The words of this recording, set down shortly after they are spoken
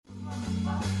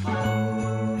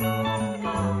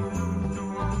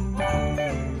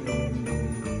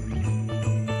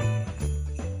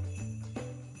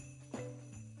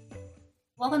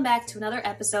welcome back to another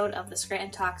episode of the Scranton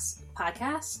Talks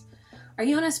podcast. Are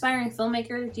you an aspiring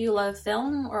filmmaker? Do you love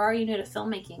film, or are you new to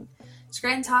filmmaking?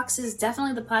 Scranton Talks is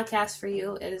definitely the podcast for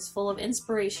you. It is full of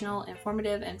inspirational,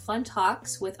 informative, and fun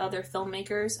talks with other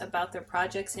filmmakers about their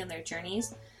projects and their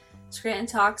journeys. Scranton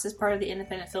Talks is part of the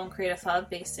Independent Film Creative Hub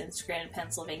based in Scranton,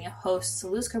 Pennsylvania. Hosts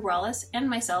Luz Cabrales and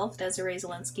myself, Desiree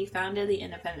Zielinski, founded the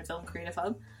Independent Film Creative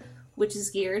Hub, which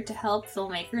is geared to help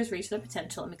filmmakers reach their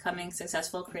potential in becoming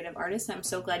successful creative artists. I'm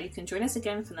so glad you can join us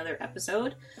again for another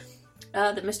episode.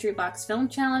 The Mystery Box Film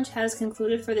Challenge has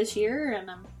concluded for this year,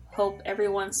 and I hope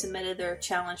everyone submitted their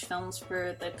challenge films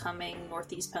for the coming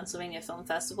Northeast Pennsylvania Film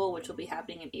Festival, which will be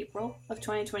happening in April of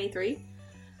 2023.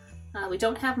 We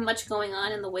don't have much going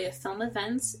on in the way of film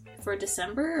events for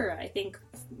December. I think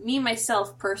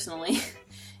myself personally,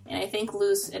 and I think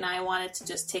Luz and I wanted to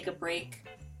just take a break,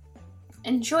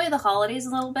 enjoy the holidays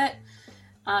a little bit,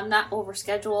 not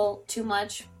overschedule too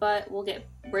much, but we'll get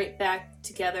right back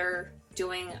together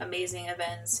doing amazing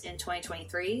events in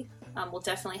 2023. We'll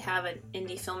definitely have an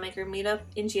indie filmmaker meetup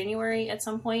in January at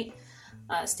some point.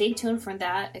 Stay tuned for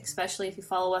that, especially if you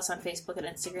follow us on Facebook and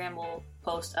Instagram. We'll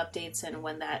post updates and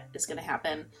when that is going to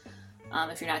happen.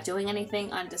 If you're not doing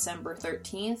anything on December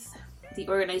 13th, the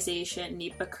organization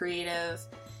NEPA Creative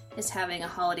is having a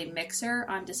holiday mixer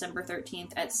on December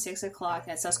 13th at 6 o'clock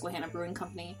at Susquehanna Brewing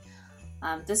Company.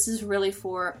 This is really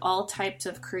for all types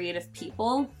of creative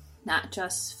people, not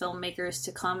just filmmakers,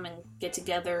 to come and get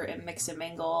together and mix and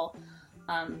mingle.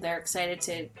 They're excited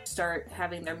to start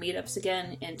having their meetups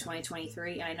again in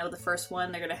 2023, and I know the first one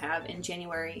they're going to have in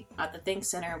January at the Think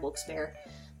Center in Wilkes-Barre.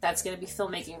 That's going to be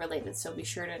filmmaking related, so be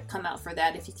sure to come out for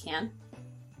that if you can.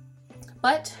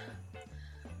 But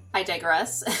I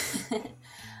digress.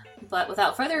 But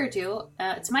without further ado,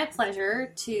 it's my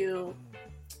pleasure to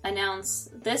announce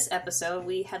this episode.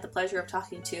 We had the pleasure of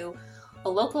talking to a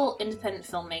local independent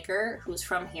filmmaker who's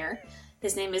from here.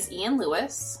 His name is Ian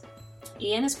Lewis.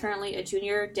 Ian is currently a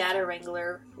junior data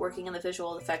wrangler working in the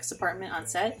visual effects department on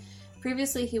set.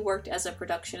 Previously, he worked as a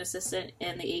production assistant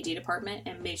in the AD department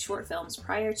and made short films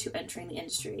prior to entering the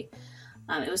industry.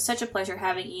 It was such a pleasure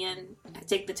having Ian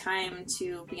take the time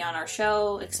to be on our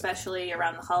show, especially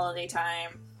around the holiday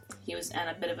time. He was on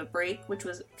a bit of a break, which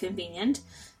was convenient,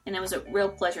 and it was a real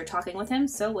pleasure talking with him.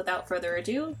 So without further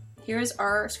ado, here's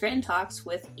our Scranton Talks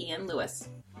with Ian Lewis.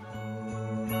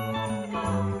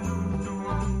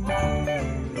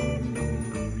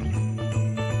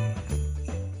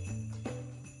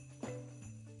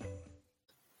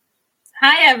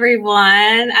 Hi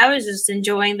everyone! I was just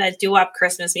enjoying that doo-wop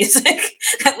Christmas music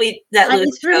that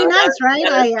it's really nice,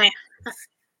 right?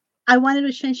 I wanted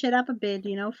to change it up a bit,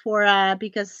 for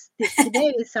because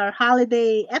today is our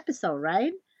holiday episode,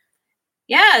 right?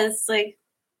 Yeah, it's like,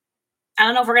 I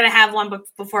don't know if we're gonna have one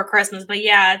before Christmas, but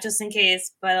yeah, just in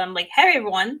case. But I'm like, hey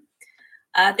everyone,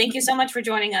 thank you so much for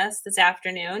joining us this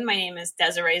afternoon. My name is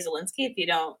Desiree Zielinski. If you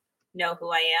don't know who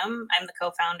I am, I'm the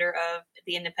co-founder of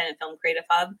the Independent Film Creative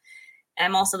Hub, and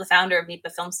I'm also the founder of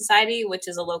NEPA Film Society, which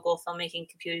is a local filmmaking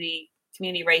community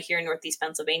right here in Northeast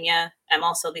Pennsylvania. I'm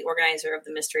also the organizer of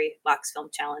the Mystery Box Film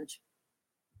Challenge.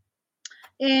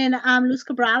 And I'm Luz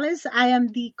Cabrales. I am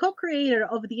the co-creator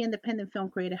of the Independent Film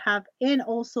Creative Hub and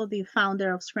also the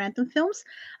founder of Scranton Films.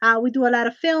 We do a lot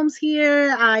of films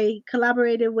here. I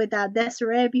collaborated with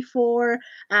Desiree before,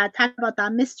 talked about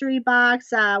that Mystery Box.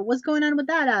 What's going on with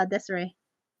that, Desiree?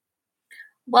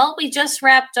 Well, we just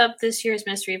wrapped up this year's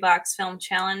Mystery Box Film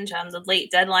Challenge. The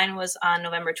late deadline was on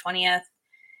November 20th.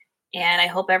 And I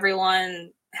hope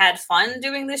everyone had fun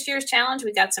doing this year's challenge.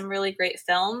 We got some really great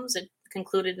films. It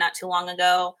concluded not too long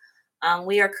ago.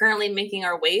 We are currently making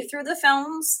our way through the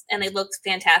films, and they looked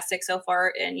fantastic so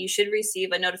far. And you should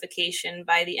receive a notification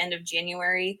by the end of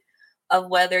January of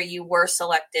whether you were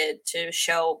selected to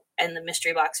show in the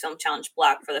Mystery Box Film Challenge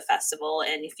block for the festival,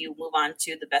 and if you move on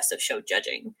to the Best of Show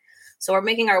judging. So we're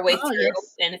making our way through.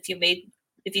 Yes. And if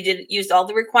you used all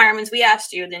the requirements we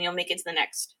asked you, then you'll make it to the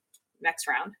next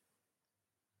round.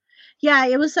 Yeah,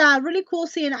 it was really cool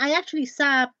seeing. I actually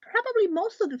saw probably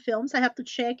most of the films. I have to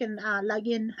check and log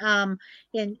in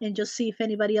and just see if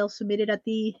anybody else submitted at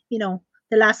the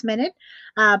last minute.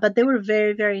 But they were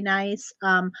very, very nice.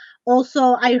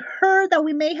 Also, I heard that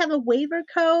we may have a waiver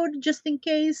code just in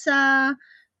case.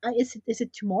 Is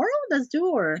it tomorrow that's due,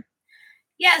 or?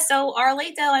 Yeah, so our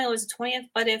late deadline was the 20th,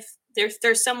 but if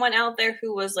there's someone out there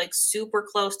who was like super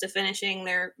close to finishing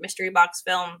their Mystery Box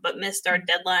film but missed our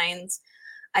deadlines,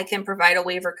 I can provide a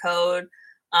waiver code.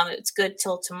 It's good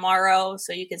till tomorrow,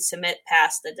 so you can submit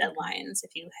past the deadlines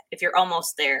if you're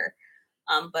almost there.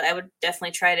 But I would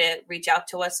definitely try to reach out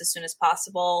to us as soon as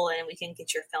possible, and we can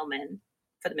get your film in.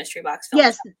 for the Mystery Box Film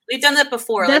Yes, Challenge. We've done that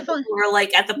before. definitely. Like, we were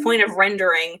like at the point of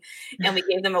rendering, and we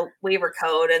gave them a waiver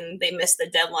code, and they missed the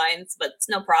deadlines. But it's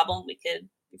no problem. We could,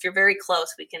 if you're very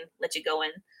close, we can let you go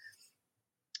in.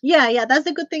 Yeah, that's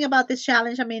the good thing about this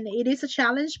challenge. I mean, it is a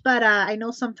challenge, but I know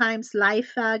sometimes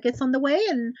life gets on the way,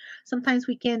 and sometimes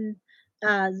we can,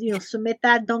 submit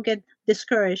that. Don't get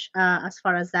discouraged as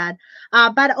far as that.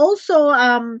 But also,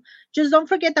 just don't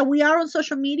forget that we are on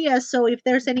social media. So if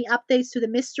there's any updates to the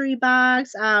mystery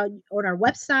box on our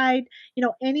website,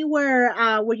 anywhere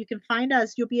where you can find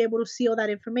us, you'll be able to see all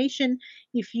that information.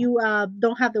 If you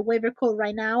don't have the waiver code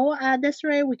right now,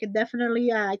 Desiree, we can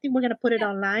definitely. I think we're gonna put it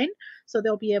online, so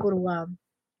they'll be able to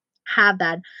have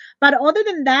that. But other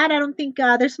than that, I don't think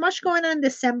there's much going on in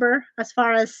December as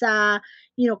far as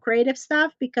creative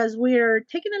stuff, because we're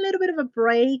taking a little bit of a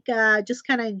break, just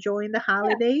kind of enjoying the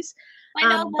holidays. I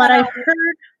know, but I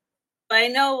heard. I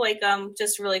know, like,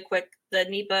 just really quick, the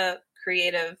NEPA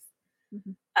Creative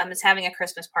is having a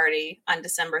Christmas party on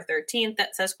December 13th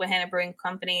at Susquehanna Brewing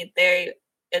Company.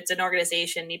 It's an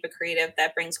organization, NEPA Creative,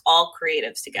 that brings all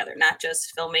creatives together, not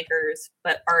just filmmakers,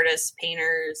 but artists,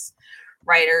 painters,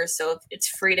 writers. So it's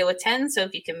free to attend. So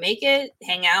if you can make it,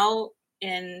 hang out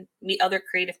and meet other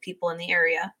creative people in the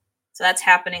area. So that's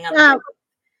happening on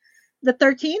the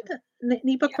 13th.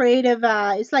 NEPA Creative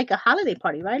is like a holiday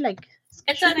party, right? Like,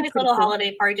 it's a nice little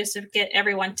holiday party just to get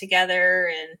everyone together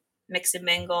and mix and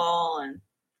mingle and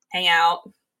hang out.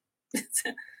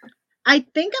 I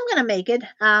think I'm gonna make it.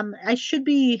 I should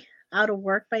be out of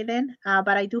work by then,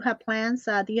 but I do have plans.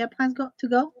 Do you have plans to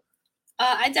go?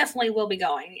 I definitely will be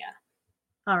going. Yeah.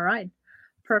 All right.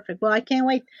 Perfect. Well, I can't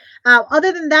wait.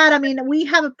 Other than that, I mean, we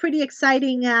have a pretty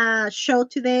exciting show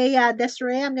today.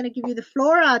 Desiree, I'm going to give you the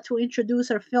floor to introduce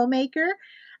our filmmaker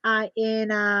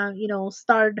and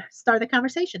start the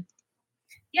conversation.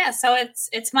 Yeah, so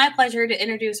it's my pleasure to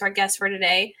introduce our guest for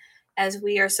today, as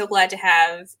we are so glad to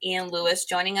have Ian Lewis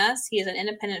joining us. He is an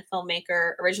independent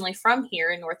filmmaker originally from here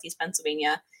in Northeast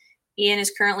Pennsylvania. Ian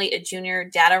is currently a junior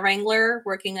data wrangler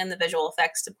working in the visual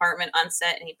effects department on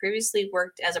set, and he previously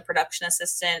worked as a production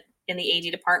assistant in the AD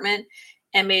department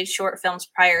and made short films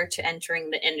prior to entering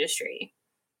the industry.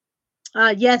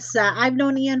 Yes, I've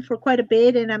known Ian for quite a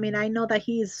bit, and I mean, I know that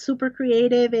he is super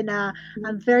creative, and I'm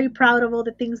very proud of all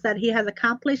the things that he has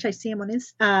accomplished. I see him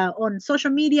on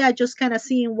social media, just kind of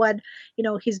seeing what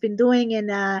he's been doing,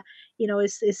 and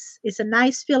it's a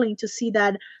nice feeling to see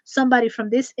that somebody from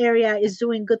this area is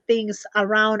doing good things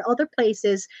around other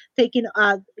places, taking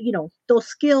those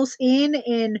skills in,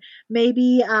 and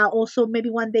maybe also maybe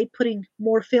one day putting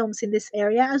more films in this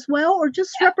area as well, or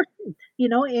just represent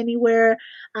anywhere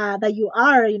that you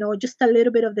are, just a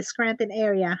little bit of the Scranton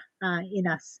area in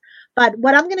us. But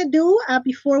what I'm going to do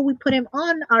before we put him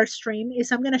on our stream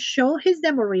is I'm going to show his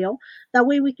demo reel. That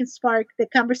way we can spark the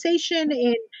conversation,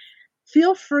 and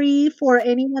feel free for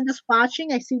anyone that's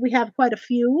watching. I see we have quite a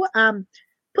few.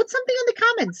 Put something in the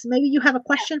comments. Maybe you have a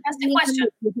question. Ask a question.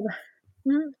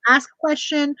 Ask a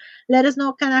question. Let us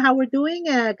know kind of how we're doing,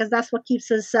 because that's what keeps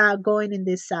us going in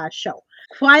this show.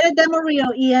 Quite a demo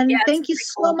reel, Ian. Yeah, thank you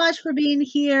so much for being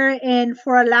here and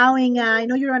for allowing. I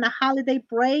know you're on a holiday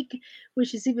break,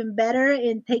 which is even better,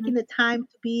 and taking the time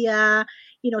to be,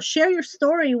 share your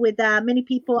story with many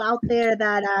people out there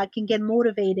that can get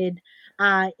motivated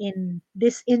in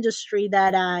this industry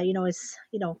that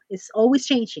is always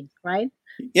changing, right?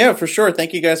 Yeah, for sure.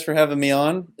 Thank you guys for having me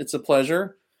on. It's a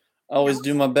pleasure. I always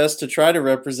do my best to try to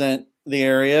represent the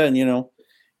area, and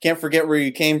can't forget where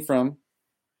you came from.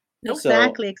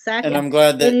 Exactly. And I'm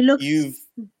glad that you've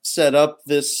set up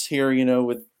this here,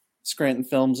 with Scranton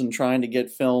Films and trying to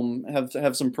get film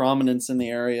have some prominence in the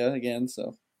area again.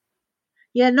 So.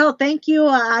 Yeah, no, thank you.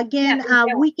 Again,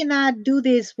 we cannot do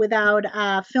this without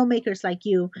filmmakers like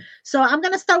you. So I'm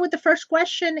going to start with the first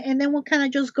question, and then we'll kind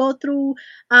of just go through.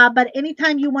 But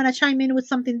anytime you want to chime in with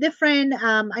something different,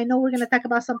 I know we're going to talk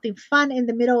about something fun in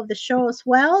the middle of the show as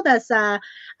well. That's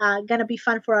going to be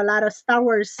fun for a lot of Star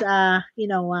Wars,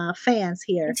 fans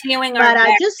here. Continuing our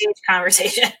backstage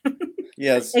conversation.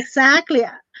 Yes. Exactly.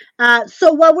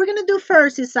 So what we're going to do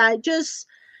first is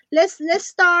Let's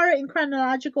start in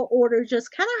chronological order, just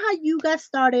kind of how you got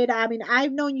started. I mean,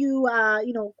 I've known you,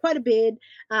 quite a bit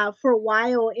for a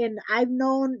while, and I've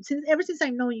known ever since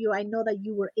I've known you, I know that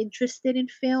you were interested in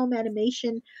film,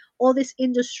 animation, all this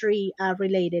industry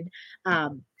related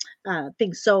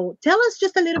things. So tell us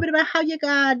just a little bit about how you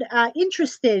got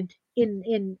interested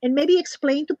in, and maybe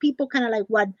explain to people kind of like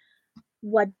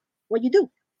what you do.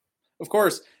 Of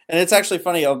course, and it's actually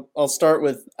funny. I'll start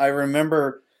with, I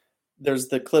remember. There's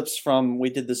the clips from, we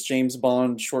did this James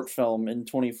Bond short film in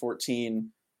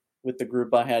 2014, with the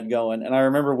group I had going. And I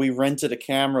remember we rented a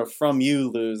camera from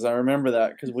you, Luz. I remember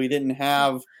that because we didn't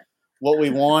have what we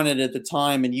wanted at the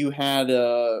time, and you had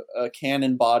a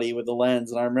Canon body with a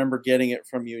lens, and I remember getting it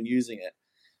from you and using it.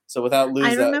 So without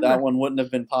Luz, that one wouldn't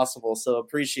have been possible. So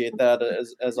appreciate that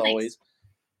as Nice. always.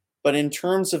 But in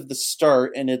terms of the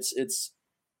start, and it's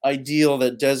ideal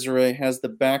that Desiree has the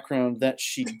background that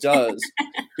she does,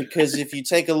 because if you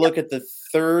take a look at the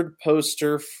third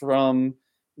poster from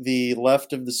the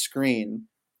left of the screen,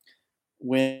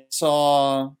 when I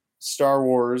saw Star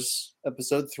Wars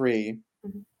Episode 3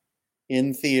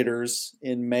 in theaters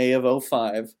in May of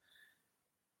 2005,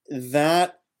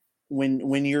 that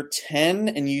when you're 10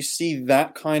 and you see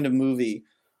that kind of movie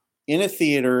in a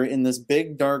theater in this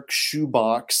big dark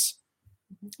shoebox,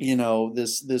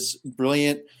 this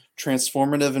brilliant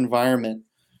transformative environment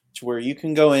to where you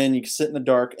can go in, you can sit in the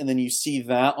dark, and then you see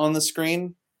that on the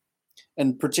screen,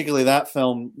 and particularly that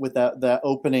film with that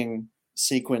opening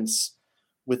sequence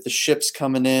with the ships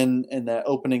coming in and that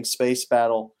opening space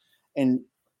battle. And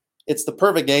it's the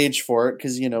perfect age for it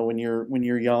because, when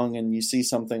you're young and you see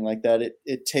something like that,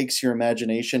 it takes your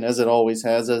imagination, as it always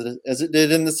has, as it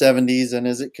did in the 70s and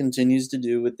as it continues to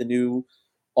do with the new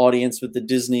audience with the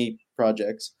Disney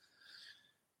projects.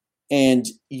 And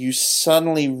you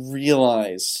suddenly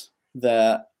realize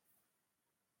that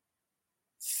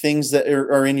things that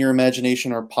are in your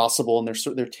imagination are possible, and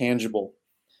they're tangible,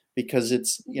 because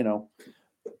it's,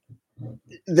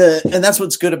 and that's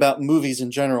what's good about movies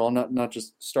in general, not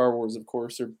just Star Wars, of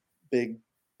course, or big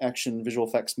action visual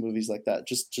effects movies like that.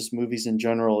 Just movies in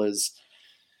general is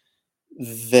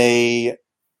they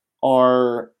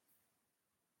are,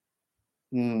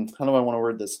 how do I want to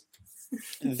word this?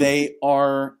 They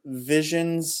are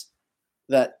visions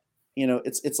that,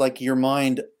 it's like your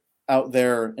mind out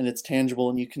there and it's tangible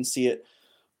and you can see it.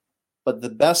 But the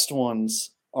best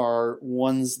ones are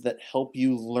ones that help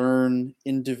you learn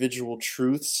individual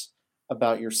truths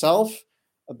about yourself,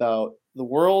 about the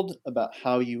world, about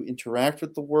how you interact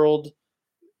with the world,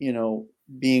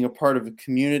 being a part of a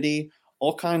community,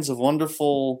 all kinds of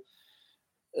wonderful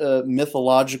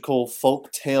mythological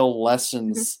folktale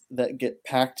lessons that get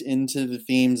packed into the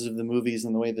themes of the movies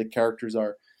and the way the characters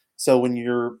are. So when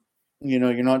you're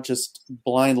not just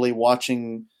blindly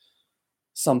watching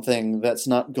something that's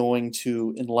not going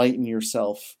to enlighten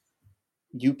yourself,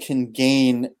 you can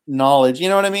gain knowledge. You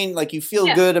know what I mean? Like, you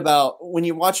feel good about when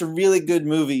you watch a really good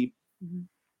movie,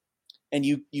 and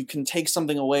you can take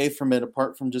something away from it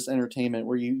apart from just entertainment,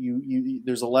 where you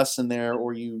there's a lesson there,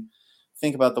 or you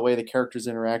think about the way the characters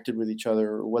interacted with each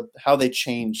other, or how they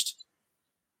changed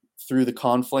through the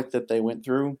conflict that they went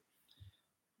through.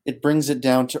 It brings it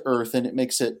down to earth, and it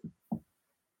makes it,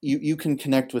 you can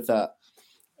connect with that.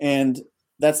 And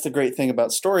that's the great thing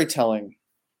about storytelling,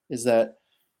 is that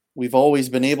we've always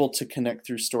been able to connect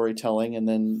through storytelling, and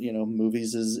then,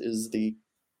 movies is the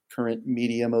current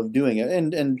medium of doing it,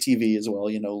 and TV as well,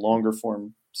 longer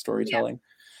form storytelling.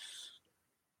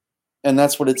 And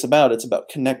that's what it's about. It's about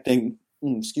connecting,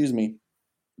 connecting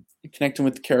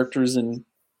with the characters. And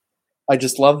I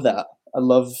just love that. I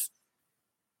love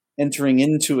entering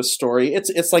into a story.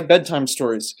 It's like bedtime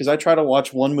stories, because I try to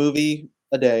watch one movie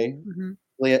a day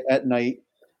at night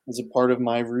as a part of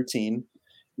my routine.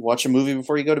 You watch a movie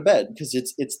before you go to bed, because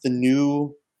it's the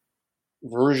new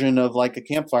version of like a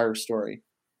campfire story.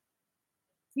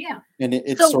 Yeah. And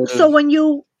it's so when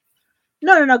you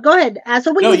No, go ahead.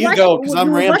 So when you go, because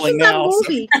I'm rambling now.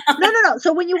 Movie, no.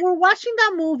 So when you were watching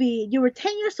that movie, you were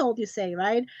 10 years old, you say,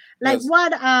 right? Like, yes.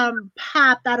 What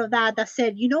popped out of that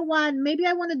said, you know what? Maybe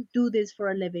I want to do this for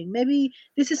a living. Maybe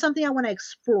this is something I want to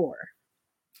explore.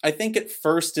 I think at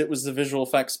first it was the visual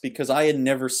effects, because I had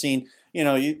never seen,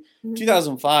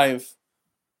 2005.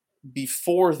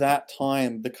 Before that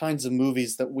time, the kinds of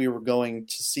movies that we were going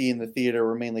to see in the theater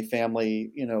were mainly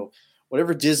family.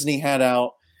 Whatever Disney had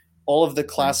out. All of the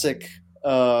classic,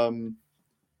 the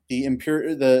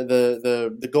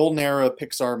golden era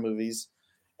Pixar movies,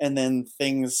 and then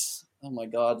things. Oh my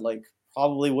God! Like,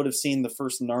 probably would have seen the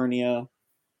first Narnia,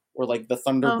 or like the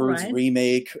Thunderbirds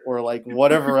remake, or like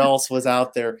whatever else was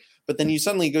out there. But then you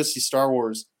suddenly go see Star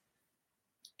Wars,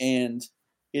 and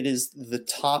it is the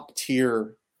top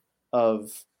tier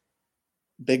of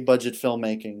big budget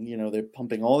filmmaking. They're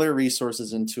pumping all their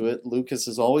resources into it. Lucas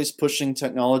is always pushing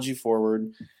technology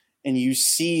forward. And you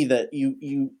see that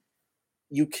you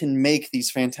can make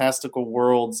these fantastical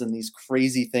worlds and these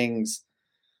crazy things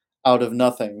out of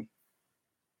nothing,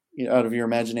 out of your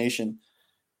imagination.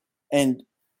 And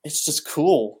it's just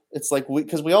cool. It's like,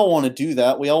 because we all want to do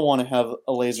that. We all want to have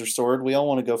a laser sword. We all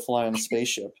want to go fly on a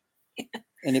spaceship.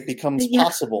 And it becomes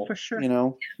possible, for sure.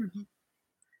 Mm-hmm.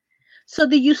 So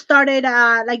did you started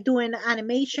like doing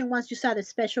animation once you saw the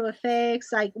special effects?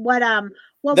 Like what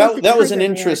was the That was an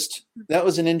trigger there? interest. That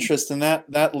was an interest, and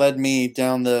that led me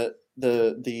down the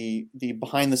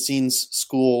behind the scenes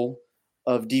school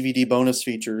of DVD bonus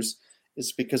features.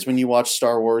 Is because when you watch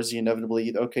Star Wars, you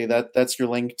inevitably that's your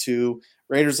link to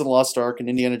Raiders of the Lost Ark and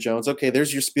Indiana Jones. Okay,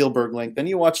 there's your Spielberg link. Then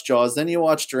you watch Jaws. Then you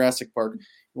watch Jurassic Park.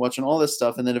 You're watching all this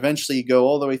stuff, and then eventually you go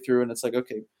all the way through, and it's like,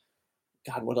 okay,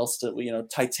 God, what else did we,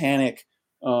 Titanic,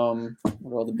 what are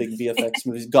all the big VFX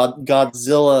movies?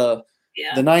 Godzilla,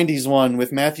 Yeah. the 90s one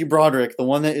with Matthew Broderick, the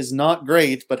one that is not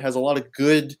great, but has a lot of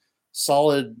good,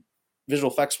 solid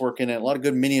visual effects work in it, a lot of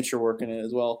good miniature work in it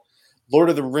as well. Lord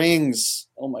of the Rings.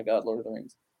 Oh my God, Lord of the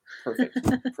Rings.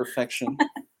 Perfect. Perfection.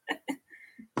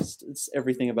 It's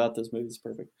everything about those movies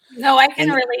perfect. No, I can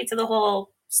relate to the whole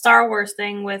Star Wars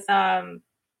thing with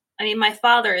I mean, my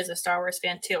father is a Star Wars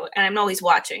fan too, and I know he's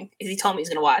watching because he told me he's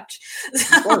going to watch.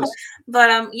 So,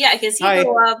 but yeah, because he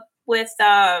grew up with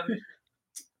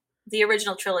the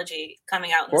original trilogy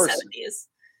coming out in the 70s,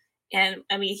 and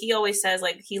I mean, he always says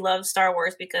like he loves Star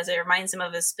Wars because it reminds him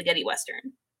of his spaghetti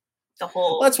western. The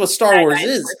whole that's what Star Wars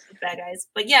is. Bad guys,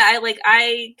 but yeah,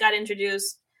 I got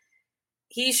introduced.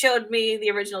 He showed me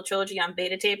the original trilogy on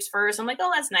beta tapes first. I'm like,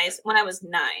 oh, that's nice. When I was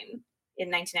 9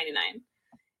 in 1999.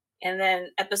 And then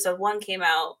episode 1 came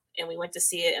out and we went to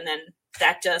see it. And then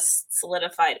that just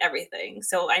solidified everything.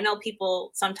 So I know people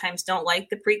sometimes don't like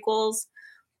the prequels,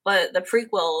 but the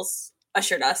prequels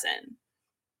ushered us in.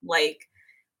 Like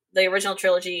the original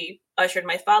trilogy ushered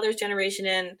my father's generation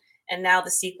in. And now the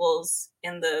sequels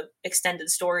and the extended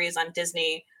stories on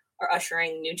Disney are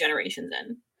ushering new generations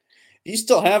in. If you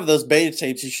still have those beta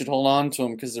tapes, you should hold on to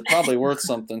them because they're probably worth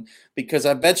something. Because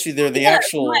I bet you they're the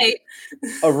actual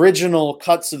original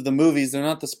cuts of the movies. They're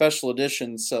not the special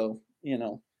editions. So,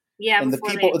 Yeah. And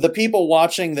the people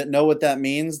watching that know what that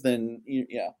means, then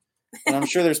yeah. And I'm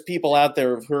sure there's people out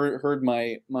there who've heard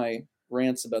my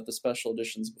rants about the special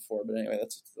editions before. But anyway,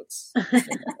 that's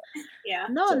yeah.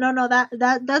 No,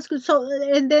 that's good. So,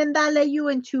 and then that led you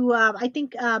into I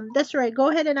think that's right. Go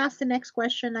ahead and ask the next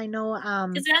question. I know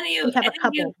we have a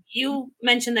couple. You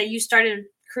mentioned that you started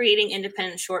creating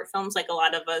independent short films like a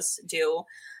lot of us do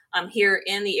here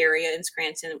in the area in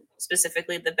Scranton,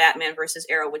 specifically the Batman versus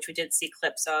Arrow, which we did see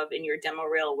clips of in your demo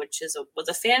reel, which was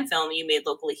a fan film you made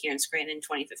locally here in Scranton in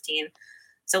 2015.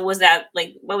 So was that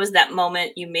what was that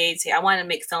moment you made? Say, I want to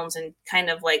make films and kind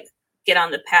of like get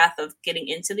on the path of getting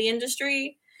into the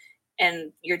industry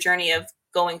and your journey of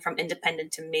going from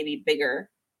independent to maybe bigger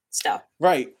stuff.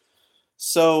 Right.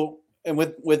 So, and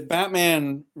with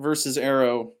Batman versus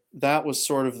Arrow, that was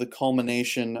sort of the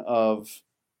culmination of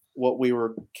what we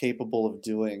were capable of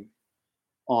doing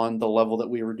on the level that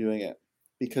we were doing it.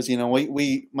 Because,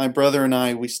 my brother and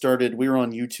I, we were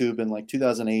on YouTube in like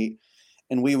 2008,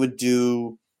 and we would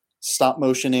do stop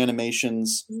motion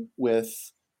animations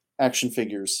with action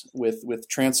figures, with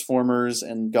Transformers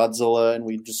and Godzilla, and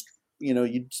we just,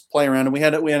 you just play around. And we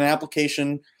had an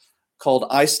application called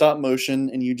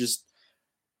iStopMotion, and you just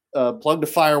plugged a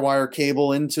FireWire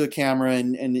cable into a camera,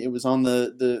 and it was on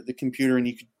the computer, and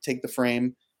you could take the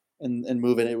frame and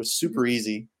move it. It was super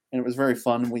easy, and it was very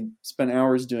fun. We spent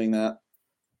hours doing that.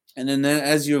 And then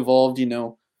as you evolved,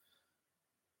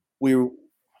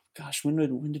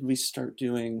 when did we start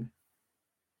doing?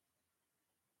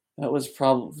 That was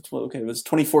probably, it was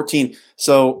 2014.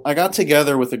 So I got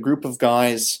together with a group of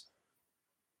guys,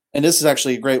 and this is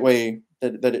actually a great way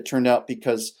that it turned out,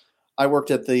 because I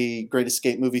worked at the Great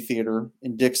Escape movie theater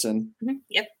in Dixon,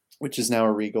 which is now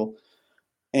a Regal.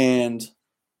 And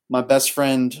my best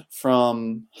friend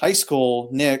from high school,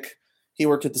 Nick, he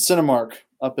worked at the Cinemark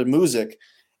up at Music.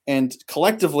 And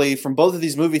collectively, from both of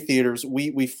these movie theaters,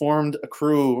 we formed a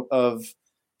crew of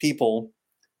people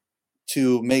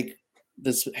to make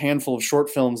this handful of short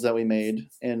films that we made,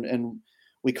 and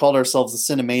we called ourselves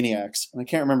the Cinemaniacs. And I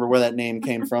can't remember where that name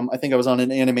came from. I think I was on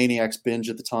an Animaniacs binge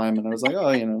at the time, and I was like,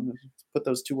 put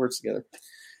those two words together.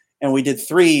 And we did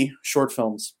 3 short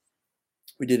films.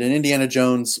 We did an Indiana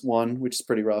Jones one, which is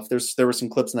pretty rough. There were some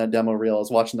clips in that demo reel. I was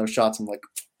watching those shots. I'm like,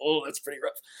 oh, that's pretty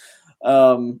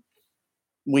rough.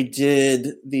 We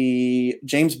did the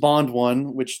James Bond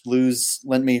one, which Luz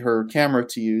lent me her camera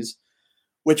to use,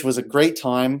 which was a great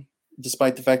time,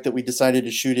 despite the fact that we decided to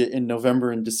shoot it in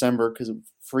November and December because it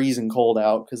was freezing cold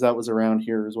out, because that was around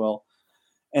here as well.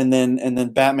 And then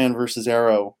Batman versus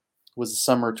Arrow was the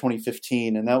summer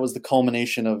 2015, and that was the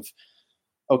culmination of,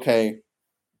 okay,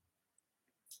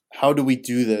 how do we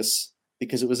do this?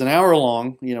 Because it was an hour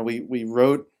long. We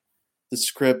wrote the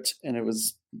script, and it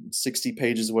was 60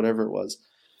 pages, whatever it was.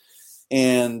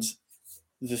 And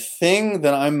the thing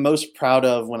that I'm most proud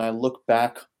of when I look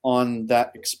back on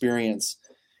that experience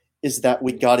is that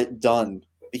we got it done,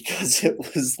 because it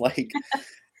was like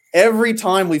every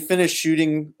time we finished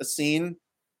shooting a scene,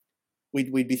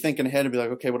 we'd be thinking ahead and be like,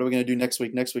 okay, what are we going to do next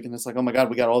week? And it's like, oh my God,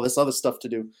 we got all this other stuff to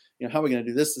do. How are we going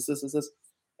to do this?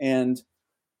 And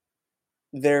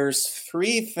there's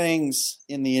three things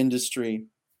in the industry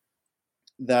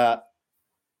that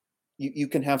you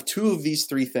can have two of these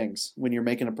three things when you're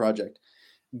making a project: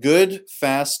 good,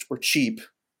 fast, or cheap.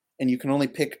 And you can only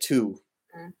pick two.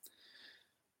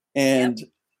 And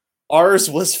ours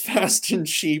was fast and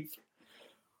cheap,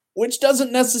 which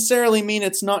doesn't necessarily mean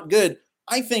it's not good.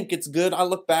 I think it's good. I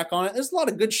look back on it. There's a lot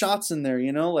of good shots in there,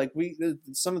 like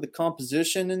some of the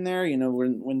composition in there,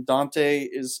 when Dante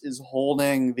is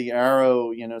holding the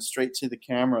arrow, straight to the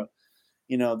camera,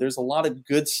 there's a lot of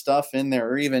good stuff in there.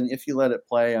 Or even if you let it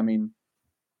play, I mean,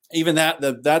 even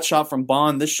that shot from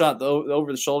Bond, this shot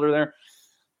over the shoulder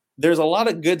there's a lot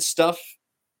of good stuff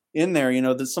in there.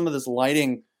 There's some of this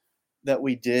lighting that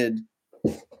we did.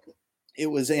 It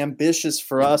was ambitious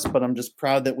for us, but I'm just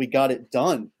proud that we got it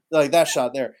done. Like that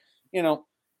shot there, and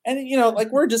like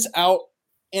we're just out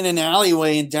in an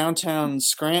alleyway in downtown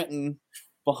Scranton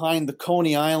behind the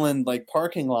Coney Island like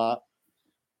parking lot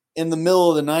in the middle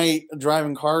of the night,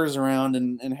 driving cars around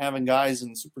and having guys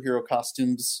in superhero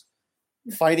costumes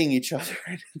fighting each other.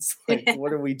 And it's like,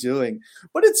 what are we doing?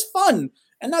 But it's fun.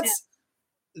 And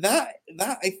that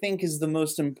I think is the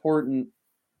most important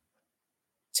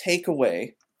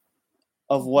takeaway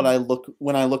of when I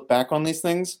look back on these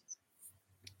things.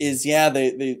 Is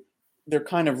they're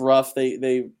kind of rough.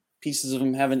 They pieces of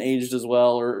them haven't aged as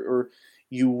well, or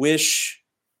you wish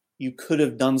you could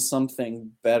have done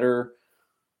something better.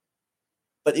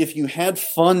 But if you had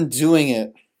fun doing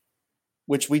it,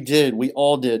 which we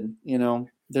all did,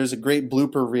 there's a great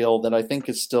blooper reel that I think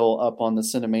is still up on the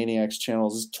Cinemaniacs channel.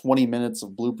 It's 20 minutes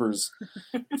of bloopers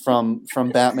from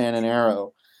Batman and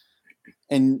Arrow,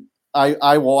 and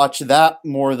I watch that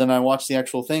more than I watch the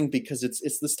actual thing, because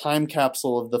it's this time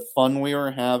capsule of the fun we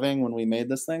were having when we made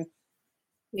this thing.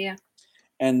 Yeah.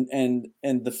 And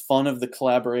the fun of the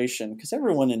collaboration, because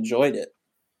everyone enjoyed it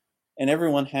and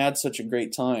everyone had such a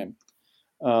great time.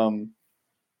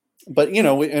 But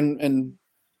and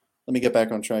let me get back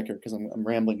on track here because I'm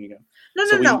rambling again.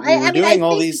 No. We were doing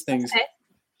all these things. Okay.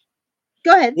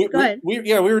 Go ahead. We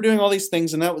were doing all these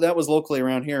things, and that was locally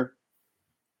around here.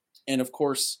 And of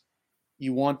course,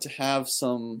 you want to have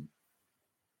some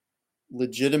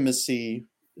legitimacy.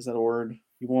 Is that a word?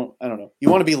 I don't know. You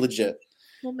want to be legit.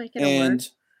 We'll make it a word.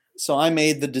 So I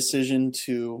made the decision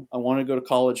I want to go to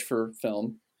college for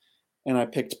film. And I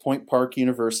picked Point Park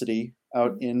University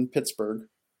out in Pittsburgh.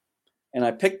 And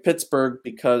I picked Pittsburgh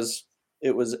because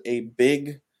it was a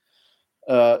big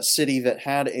city that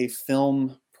had a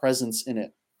film presence in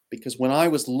it. Because when I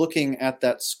was looking at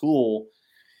that school,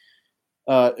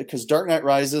 because Dark Knight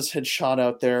Rises had shot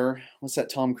out there. What's that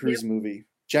Tom Cruise movie?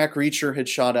 Jack Reacher had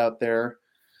shot out there.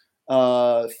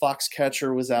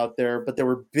 Foxcatcher was out there. But there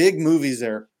were big movies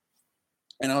there.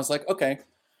 And I was like, okay,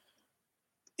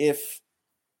 if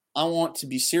I want to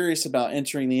be serious about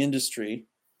entering the industry,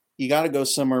 you got to go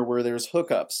somewhere where there's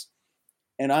hookups.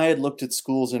 And I had looked at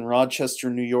schools in Rochester,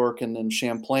 New York, and then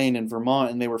Champlain and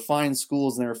Vermont, and they were fine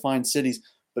schools and they were fine cities.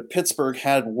 But Pittsburgh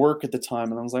had work at the time,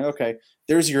 and I was like, okay,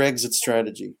 there's your exit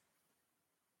strategy.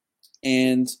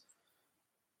 And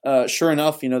sure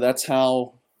enough, that's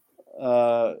how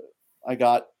I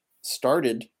got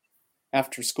started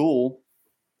after school.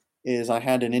 Is I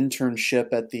had an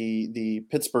internship at the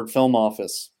Pittsburgh Film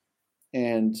Office,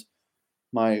 and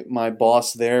my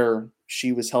boss there,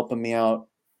 she was helping me out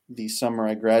the summer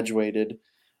I graduated.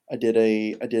 I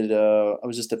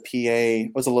was just a PA.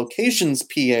 I was a locations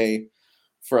PA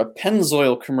for a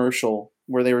Pennzoil commercial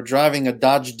where they were driving a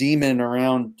Dodge Demon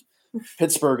around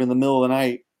Pittsburgh in the middle of the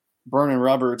night, burning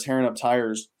rubber, tearing up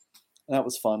tires. And that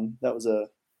was fun. That was a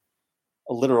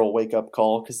literal wake-up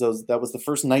call, because that was the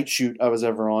first night shoot I was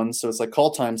ever on. So it's like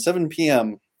call time, 7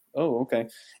 p.m. Oh, okay.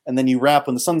 And then you wrap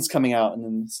when the sun's coming out, and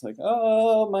then it's like,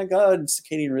 oh my God,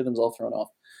 circadian rhythms all thrown off.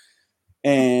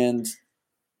 And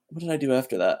what did I do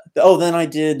after that? Oh, then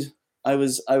I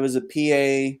was a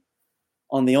PA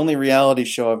on the only reality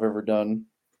show I've ever done.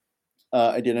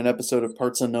 I did an episode of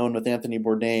Parts Unknown with Anthony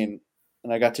Bourdain,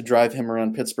 and I got to drive him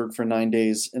around Pittsburgh for 9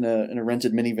 days in a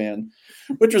rented minivan,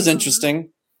 which was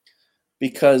interesting.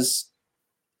 Because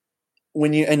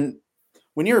when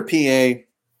you're a PA,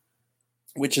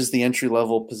 which is the entry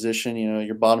level position,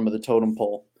 you're bottom of the totem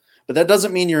pole, but that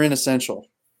doesn't mean you're inessential.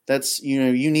 That's,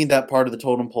 you need that part of the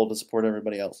totem pole to support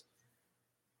everybody else.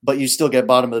 but you still get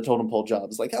bottom of the totem pole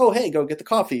jobs. Like, oh, hey, go get the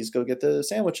coffees, go get the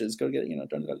sandwiches, go get, da,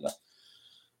 da, da.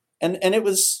 And it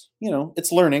was,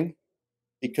 it's learning,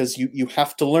 because you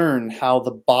have to learn how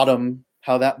that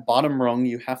bottom rung,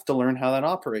 you have to learn how that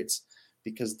operates,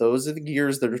 because those are the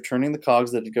gears that are turning the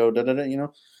cogs that go da da da,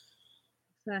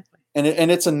 Exactly.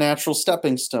 And it's a natural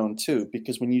stepping stone too,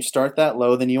 because when you start that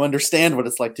low, then you understand what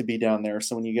it's like to be down there.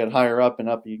 So when you get higher up and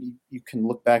up, you can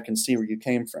look back and see where you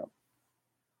came from.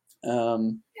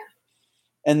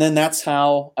 And then that's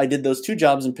how I did those 2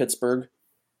 jobs in Pittsburgh.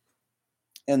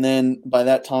 And then by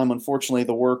that time, unfortunately,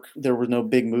 there were no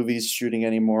big movies shooting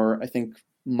anymore. I think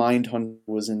Mindhunter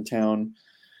was in town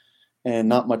and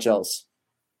not much else.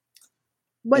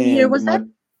 What year was that?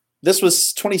 This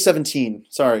was 2017.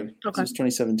 Sorry. Okay. This was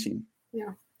 2017.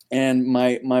 Yeah. And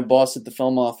my boss at the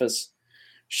film office,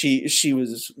 she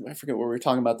was, I forget what we were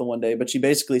talking about the one day, but she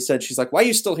basically said, she's like, why are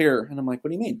you still here? And I'm like, what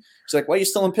do you mean? She's like, why are you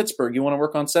still in Pittsburgh? You want to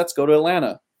work on sets? Go to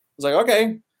Atlanta. I was like,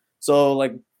 okay. So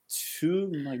like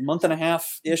month and a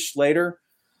half ish later,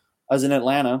 I was in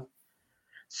Atlanta.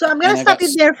 So I'm going to stop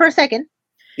you there for a second.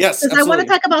 Yes, because I want to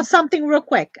talk about something real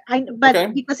quick.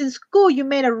 Because in school you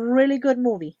made a really good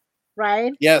movie,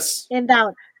 right? Yes. And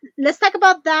let's talk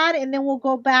about that, and then we'll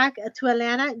go back to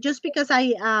Atlanta. Just because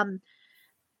I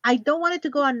don't want it to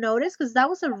go unnoticed, because that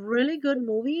was a really good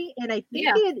movie, and I think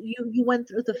you went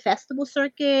through the festival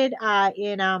circuit.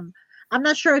 I'm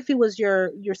not sure if it was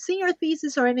your senior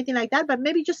thesis or anything like that, but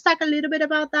maybe just talk a little bit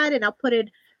about that, and I'll put it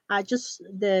just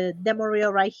the demo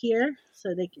reel right here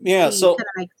so they can see kind of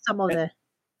like some of the.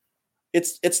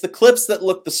 It's the clips that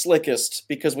look the slickest,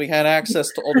 because we had access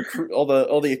to all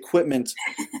the equipment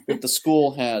that the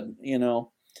school had,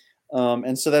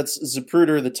 and so that's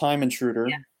Zapruder, the Time Intruder,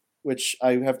 which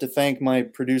I have to thank my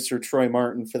producer Troy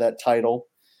Martin for that title.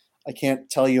 I can't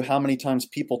tell you how many times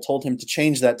people told him to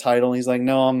change that title. And he's like,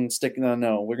 no, I'm sticking on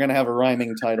no. We're going to have a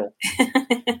rhyming title.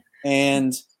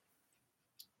 And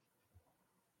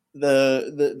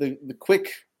the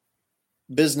quick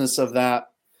business of that,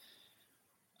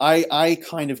 I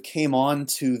kind of came on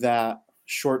to that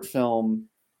short film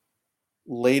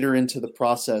later into the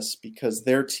process, because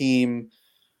their team,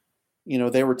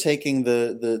 they were taking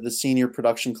the senior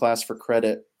production class for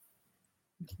credit,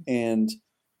 and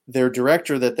their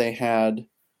director that they had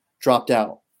dropped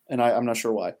out, and I'm not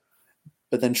sure why.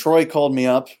 But then Troy called me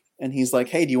up, and he's like,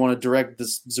 hey, do you want to direct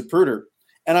this Zapruder?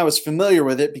 And I was familiar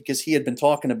with it because he had been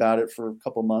talking about it for a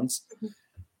couple months. And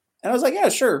I was like, yeah,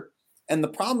 sure. And the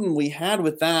problem we had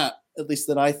with that, at least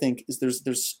that I think, is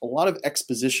there's a lot of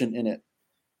exposition in it,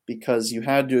 because you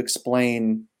had to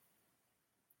explain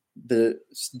the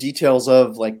details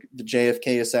of like the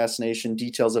JFK assassination,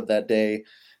 details of that day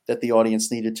that the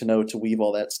audience needed to know to weave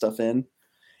all that stuff in.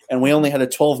 And we only had a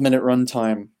 12-minute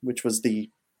runtime, which was the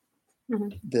for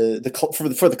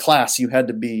the class, you had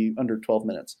to be under 12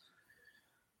 minutes.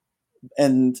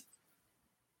 And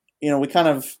we kind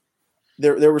of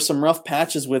there were some rough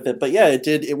patches with it, but yeah,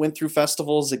 it went through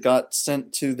festivals. It got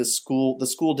sent to the school. The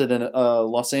school did a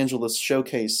Los Angeles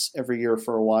showcase every year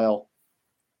for a while,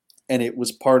 and it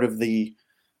was part of the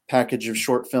package of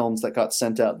short films that got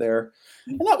sent out there,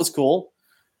 and that was cool.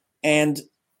 And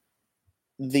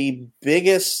the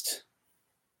biggest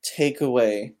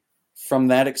takeaway from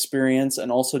that experience,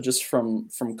 and also just from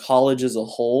college as a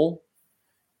whole,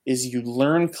 is you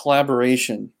learn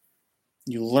collaboration.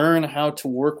 You learn how to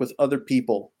work with other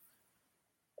people,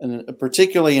 and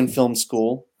particularly in film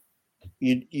school.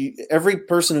 Every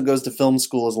person who goes to film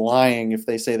school is lying if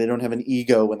they say they don't have an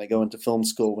ego when they go into film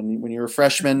school. When you're a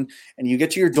freshman and you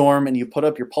get to your dorm and you put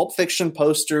up your Pulp Fiction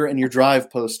poster and your Drive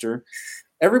poster,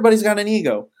 everybody's got an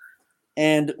ego.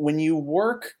 And when you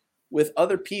work with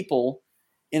other people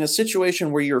in a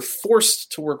situation where you're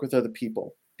forced to work with other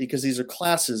people, because these are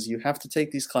classes, you have to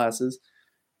take these classes,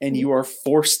 and you are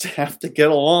forced to have to get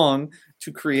along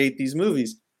to create these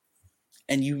movies.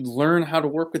 And you learn how to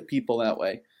work with people that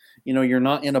way. You're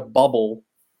not in a bubble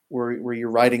where you're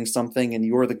writing something and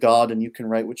you're the god and you can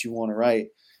write what you want to write.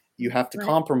 You have to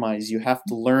compromise. You have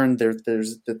to learn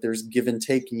there's give and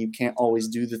take, and you can't always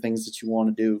do the things that you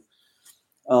want to do.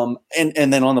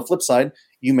 And then on the flip side,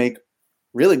 you make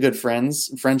really good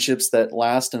friendships that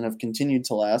last and have continued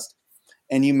to last.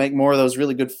 And you make more of those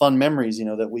really good fun memories,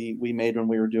 that we made when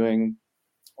we were doing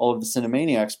all of the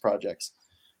Cinemaniacs projects.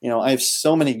 I have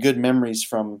so many good memories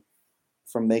from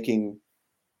making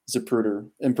Zapruder,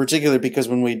 in particular because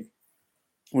when we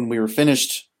were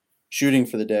finished shooting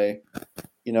for the day,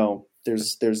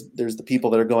 there's the people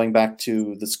that are going back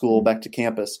to the school, back to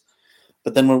campus.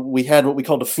 But then when we had what we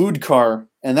called a food car,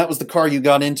 and that was the car you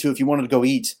got into if you wanted to go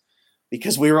eat,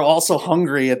 because we were all so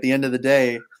hungry at the end of the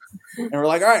day. And we're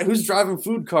like, all right, who's driving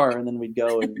food car? And then we'd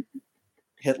go and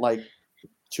hit like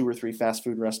 2 or 3 fast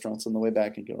food restaurants on the way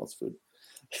back and get all this food.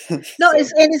 No,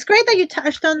 it's great that you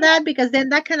touched on that, because then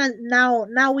that kind of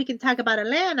now we can talk about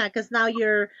Atlanta, because now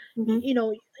your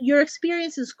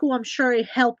experience in school, I'm sure it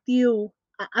helped you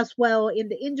as well in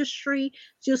the industry.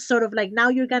 Just sort of like now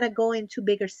you're gonna go into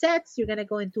bigger sets, you're gonna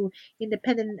go into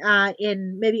independent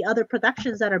in maybe other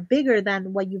productions that are bigger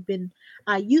than what you've been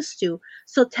used to.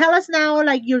 So tell us now,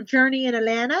 like, your journey in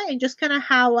Atlanta, and just kind of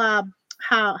how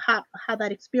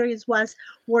that experience was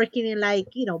working in, like,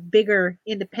 bigger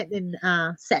independent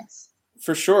sets.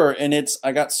 For sure. And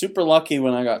I got super lucky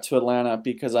when I got to Atlanta,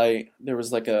 because there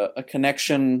was like a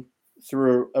connection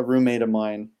through a roommate of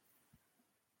mine,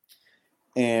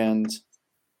 and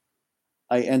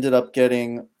I ended up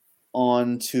getting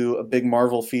onto a big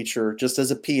Marvel feature just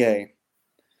as a PA.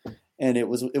 And it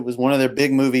was one of their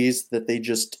big movies that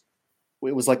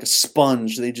it was like a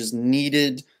sponge. They just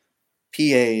needed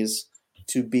PAs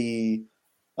to be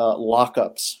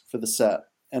lockups for the set.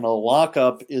 And a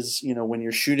lockup is, when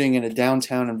you're shooting in a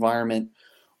downtown environment,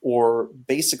 or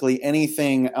basically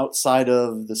anything outside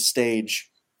of the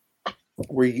stage,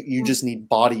 where you just need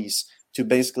bodies to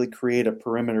basically create a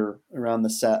perimeter around the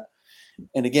set.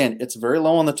 And again, it's very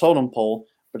low on the totem pole,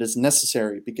 but it's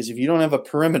necessary, because if you don't have a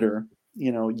perimeter,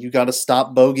 you got to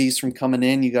stop bogeys from coming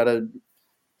in. You got to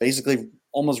basically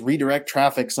almost redirect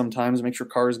traffic sometimes, make sure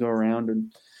cars go around,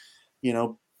 and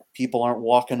people aren't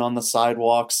walking on the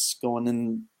sidewalks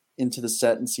going into the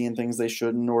set and seeing things they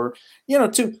shouldn't. Or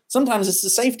sometimes it's a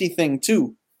safety thing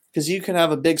too, because you can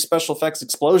have a big special effects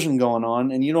explosion going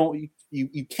on, and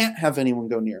you can't have anyone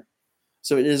go near.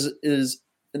 So it is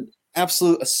an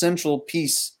absolute essential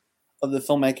piece of the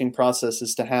filmmaking process,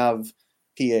 is to have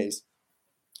PAs.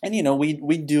 And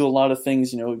we do a lot of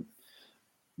things.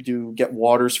 Do get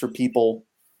waters for people,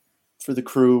 for the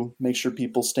crew, make sure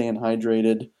people staying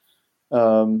hydrated.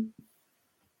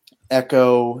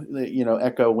 Echo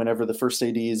whenever the first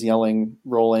AD is yelling,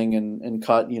 rolling, and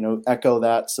cut, echo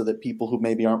that, so that people who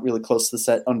maybe aren't really close to the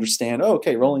set understand, oh,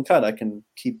 okay, rolling cut, I can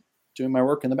keep doing my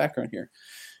work in the background here.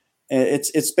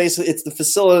 It's basically, it's the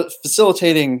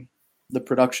facilitating the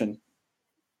production.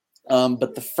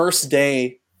 But the first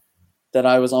day that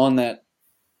I was on that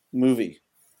movie,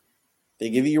 they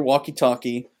give you your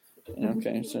walkie-talkie.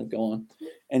 Okay, so go on.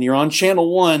 And you're on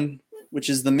channel 1, which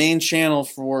is the main channel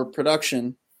for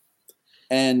production.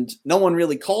 And no one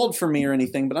really called for me or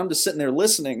anything, but I'm just sitting there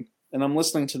listening, and I'm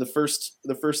listening to the first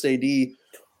AD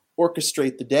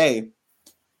orchestrate the day.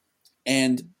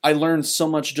 And I learned so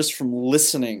much just from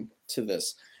listening to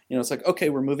this. It's like, okay,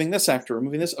 we're moving this actor, we're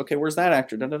moving this. Okay, where's that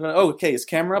actor? Da, da, da. Oh, okay, is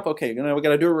camera up? Okay, we got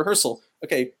to do a rehearsal.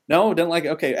 Okay, no, didn't like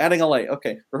it. Okay, adding a light.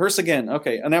 Okay, rehearse again.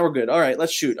 Okay, and now we're good. All right,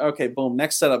 let's shoot. Okay, boom,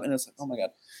 next setup. And it's like, oh my god,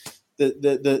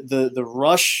 the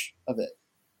rush of it.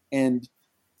 And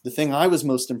the thing I was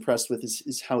most impressed with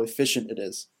is how efficient it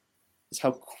is. Is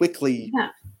how quickly,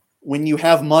 when you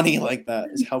have money like that,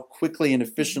 is how quickly and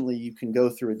efficiently you can go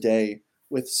through a day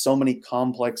with so many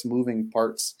complex moving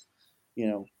parts.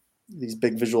 These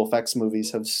big visual effects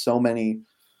movies have so many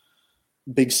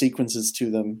big sequences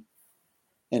to them,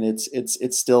 and it's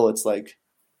like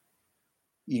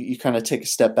you kind of take a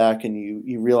step back and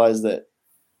you realize that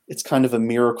it's kind of a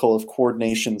miracle of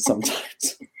coordination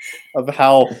sometimes of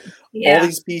how all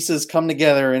these pieces come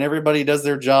together and everybody does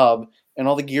their job and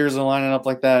all the gears are lining up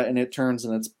like that, and it turns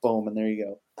and it's boom, and there you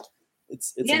go.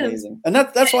 It's amazing. And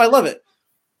that's why I love it.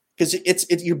 Because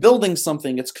you're building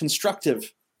something, it's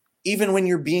constructive. Even when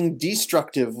you're being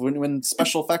destructive, when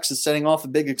special effects is setting off a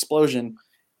big explosion,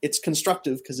 it's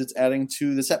constructive because it's adding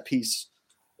to the set piece,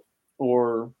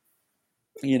 or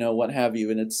what have you,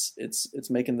 and it's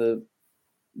making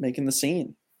the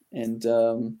scene, and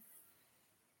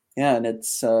and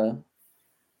it's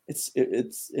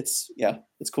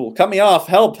cool. Cut me off,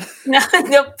 help. No,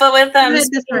 but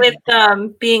with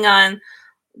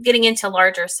getting into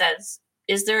larger sets,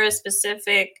 is there a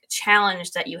specific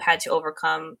challenge that you had to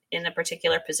overcome in a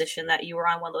particular position that you were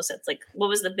on one of those sets? Like, what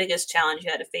was the biggest challenge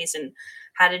you had to face, and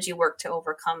how did you work to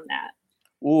overcome that?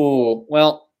 Ooh,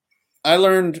 well, I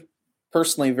learned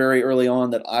personally very early on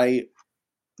that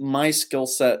my skill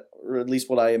set, or at least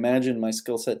what I imagine my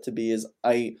skill set to be, is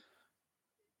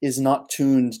not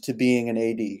tuned to being an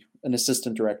AD, an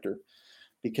assistant director,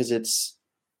 because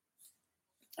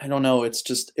I don't know,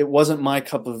 it wasn't my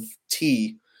cup of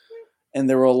tea. And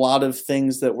there were a lot of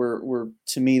things that were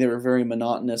to me, they were very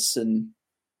monotonous, and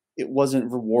it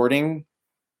wasn't rewarding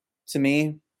to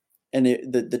me. And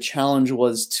the challenge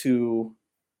was to,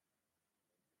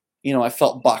 I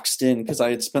felt boxed in because I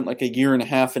had spent like a year and a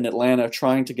half in Atlanta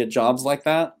trying to get jobs like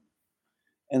that.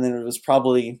 And then it was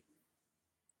probably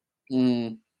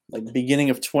like the beginning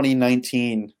of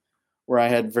 2019 where I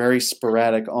had very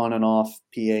sporadic on and off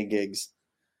PA gigs.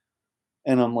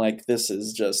 And I'm like, this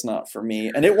is just not for me.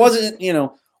 And it wasn't,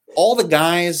 all the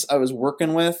guys I was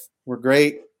working with were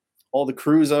great. All the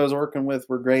crews I was working with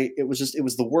were great. It was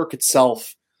the work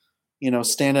itself,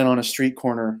 standing on a street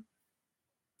corner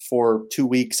for 2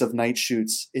 weeks of night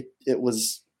shoots. It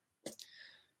was,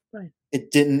 right. It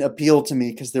didn't appeal to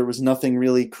me because there was nothing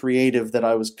really creative that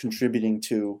I was contributing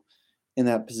to in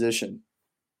that position.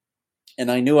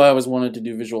 And I knew I always wanted to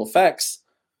do visual effects.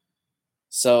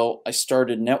 So I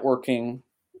started networking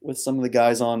with some of the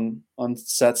guys on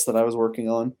sets that I was working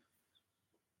on.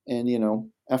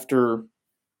 And, after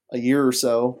a year or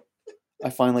so, I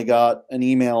finally got an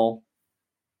email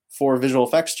for a visual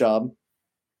effects job.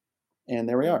 And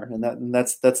there we are. And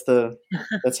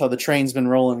that's how the train's been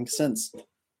rolling since.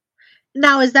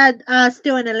 Now, is that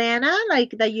still in Atlanta?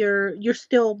 Like that you're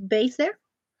still based there?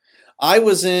 I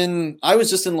was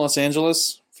just in Los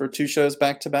Angeles for 2 shows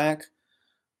back to back.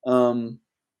 And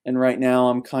right now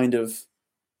I'm kind of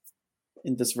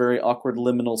in this very awkward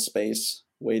liminal space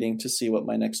waiting to see what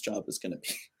my next job is going to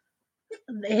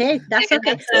be. Hey, that's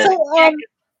okay.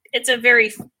 It's a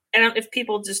very, if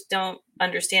people just don't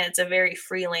understand, it's a very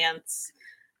freelance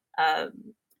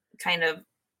kind of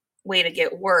way to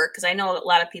get work. Because I know a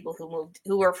lot of people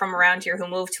who were from around here who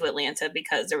moved to Atlanta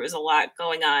because there was a lot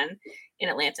going on in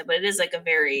Atlanta. But it is like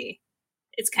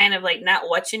it's kind of like not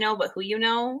what you know, but who you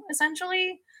know,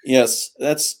 essentially. Yes,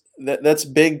 that's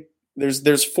big.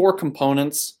 There's 4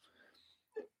 components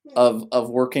of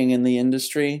working in the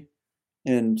industry,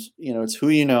 and it's who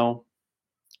you know,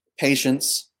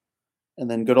 patience, and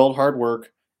then good old hard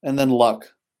work, and then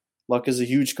luck. Luck is a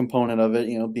huge component of it,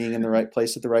 being in the right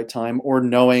place at the right time or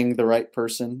knowing the right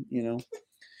person,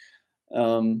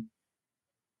 I'll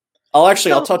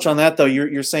touch on that though.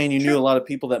 You're saying you knew a lot of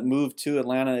people that moved to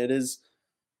Atlanta. It is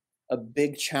a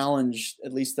big challenge,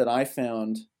 at least that I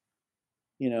found,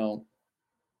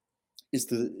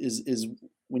 is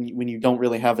when you don't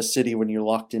really have a city when you're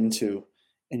locked into,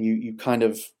 and you kind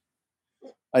of,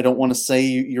 I don't want to say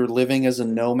you're living as a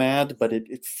nomad, but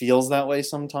it feels that way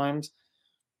sometimes.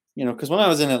 Because when I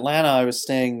was in Atlanta, I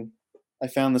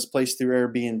found this place through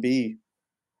Airbnb.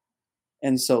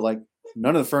 And so like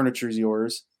none of the furniture is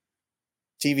yours.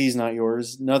 TV's not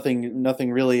yours.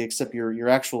 Nothing really except your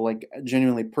actual like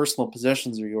genuinely personal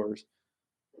possessions are yours.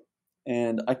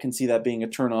 And I can see that being a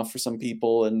turnoff for some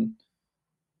people, and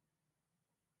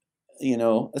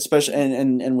especially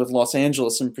and with Los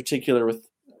Angeles in particular, with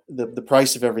the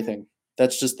price of everything.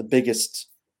 That's just the biggest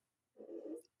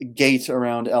gate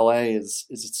around LA is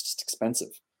it's just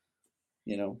expensive.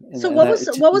 So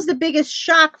what was the biggest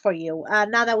shock for you?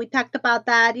 Now that we talked about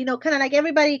that, kind of like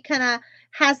everybody kind of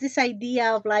has this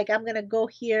idea of like, I'm gonna go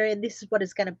here and this is what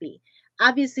it's gonna be.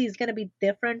 Obviously, it's gonna be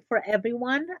different for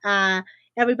everyone.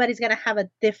 Everybody's gonna have a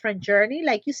different journey.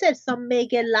 Like you said, some may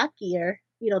get luckier,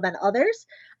 than others,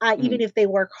 even if they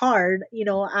work hard.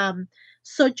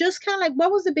 So just kind of like,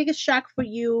 what was the biggest shock for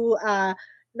you?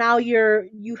 Now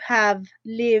you have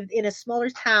lived in a smaller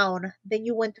town, then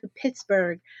you went to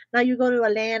Pittsburgh, now you go to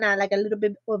Atlanta, like a little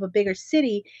bit of a bigger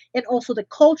city, and also the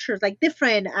cultures, like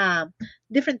different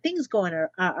things going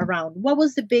around. What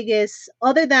was the biggest,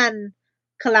 other than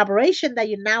collaboration, that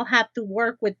you now have to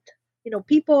work with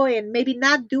people and maybe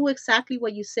not do exactly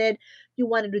what you said you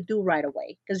wanted to do right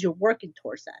away because you're working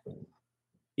towards that?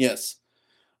 Yes.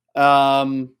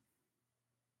 I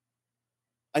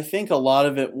think a lot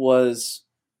of it was,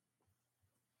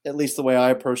 at least the way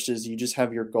I approached it, is you just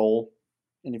have your goal.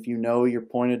 And if you're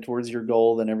pointed towards your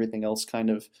goal, then everything else kind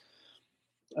of,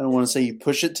 I don't want to say you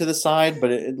push it to the side,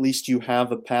 but at least you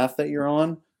have a path that you're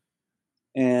on.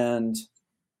 And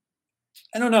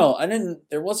I don't know,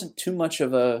 there wasn't too much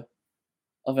of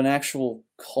an actual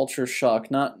culture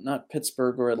shock, not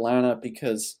Pittsburgh or Atlanta,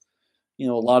 because, a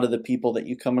lot of the people that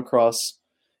you come across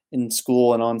in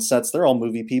school and on sets, they're all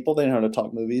movie people. They know how to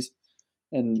talk movies.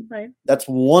 And right. That's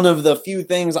one of the few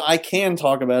things I can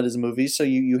talk about is movies. So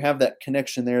you have that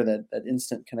connection there, that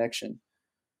instant connection.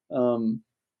 I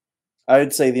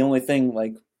would say the only thing,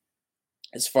 like,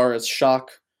 as far as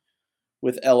shock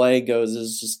with LA goes,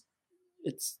 is just,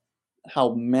 it's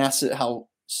how massive, how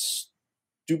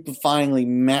stupefyingly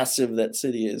massive that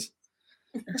city is.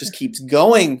 It just keeps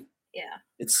going. Yeah.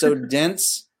 It's so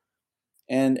dense.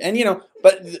 And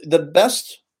but the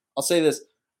best, I'll say this,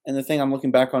 and the thing I'm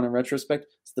looking back on in retrospect,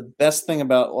 is the best thing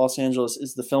about Los Angeles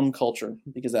is the film culture,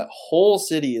 because that whole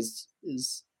city is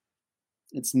it's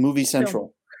movie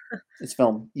central. It's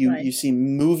film. You see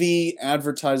movie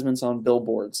advertisements on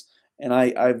billboards, and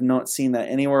I've not seen that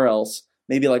anywhere else.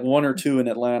 maybe like one or two in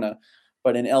Atlanta,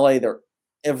 but in LA they're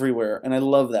everywhere, and I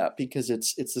love that because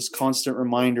it's this constant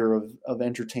reminder of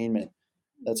entertainment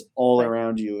that's all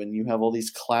around you, and you have all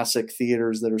these classic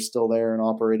theaters that are still there and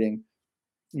operating.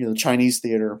 You know, the Chinese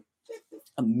theater,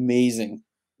 amazing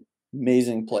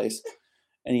place,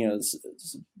 and you know it's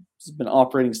been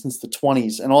operating since the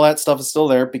 20s, and all that stuff is still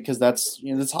there because that's,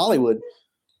 you know, it's Hollywood.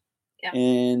 Yeah.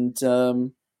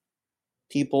 And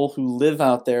people who live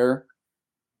out there,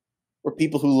 or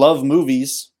people who love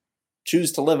movies,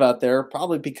 choose to live out there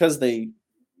probably because they,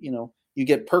 you know, you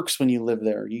get perks when you live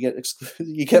there. You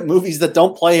get movies that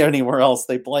don't play anywhere else.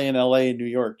 They play in LA and New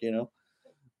York, you know.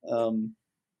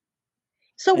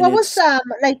 So what was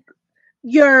like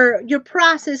your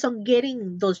process on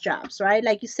getting those jobs, right?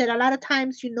 Like you said, a lot of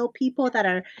times you know people that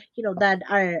are, you know, that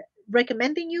are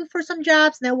recommending you for some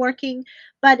jobs, networking,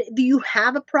 but do you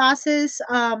have a process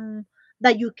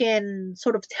that you can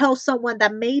sort of tell someone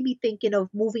that may be thinking of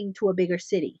moving to a bigger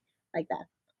city like that?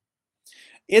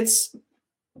 It's,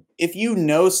 if you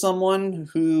know someone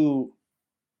who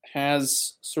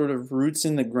has sort of roots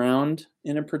in the ground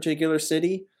in a particular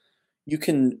city, you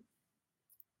can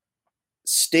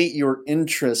state your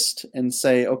interest and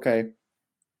say, okay,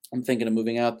 I'm thinking of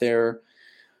moving out there.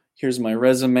 Here's my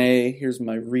resume. Here's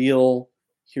my reel.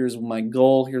 Here's my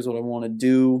goal. Here's what I want to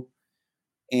do.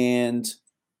 And,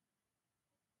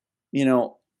 you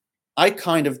know, I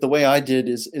kind of, the way I did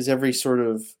is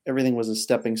everything was a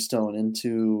stepping stone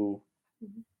into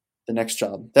the next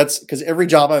job. That's because every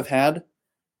job I've had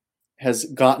has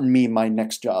gotten me my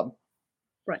next job.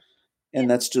 Right. And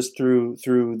that's just through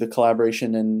the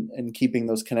collaboration and keeping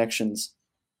those connections.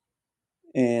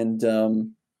 And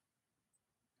I'm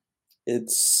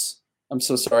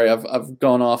so sorry. I've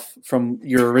gone off from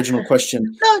your original question.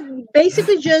 No,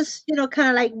 basically just, you know, kind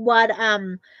of like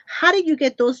how did you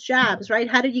get those jobs, right?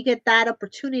 How did you get that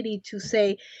opportunity to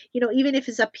say, you know, even if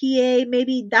it's a PA,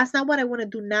 maybe that's not what I want to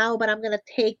do now, but I'm going to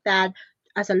take that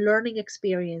as a learning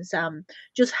experience.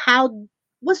 Just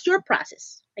what's your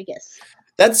process, I guess?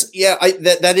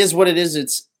 That is what it is.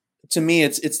 It's, to me,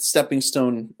 it's the stepping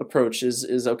stone approach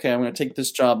is okay, I'm going to take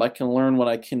this job. I can learn what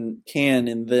I can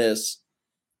in this,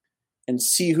 and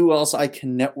see who else I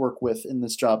can network with in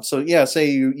this job. So yeah, say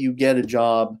you get a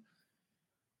job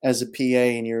as a PA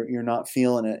and you're not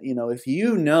feeling it. You know, if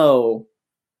you know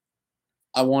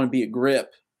I want to be a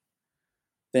grip,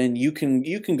 then you can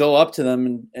go up to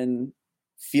them and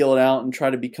feel it out and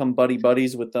try to become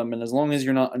buddies with them. And as long as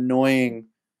you're not annoying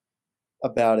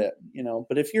about it, you know.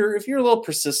 But if you're a little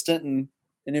persistent and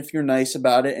if you're nice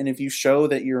about it, and if you show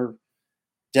that you're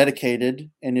dedicated,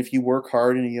 and if you work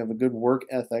hard and you have a good work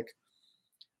ethic,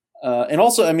 and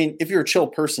also, I mean, if you're a chill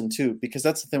person too, because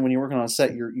that's the thing, when you're working on a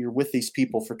set, you're with these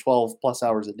people for 12 plus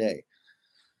hours a day.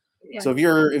 Yeah. So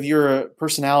if your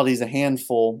personality is a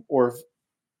handful, or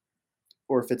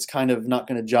if it's kind of not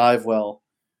going to jive well,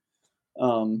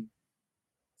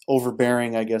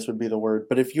 overbearing, I guess would be the word.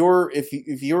 But if you're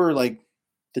like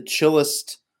the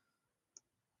chillest,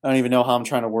 I don't even know how I'm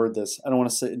trying to word this. I don't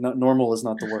want to say normal is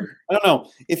not the word. I don't know.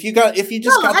 If you got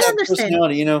that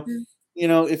personality, you know. Mm-hmm. You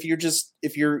know, if you're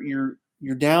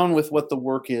down with what the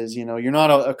work is, you know, you're not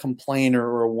a complainer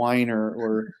or a whiner,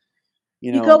 or,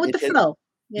 you know, you go with the flow.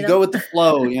 You go with the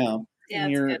flow, yeah. Yeah,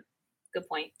 that's good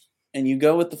point. And you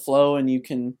go with the flow, and you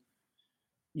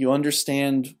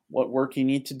understand what work you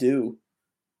need to do.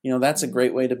 You know, that's a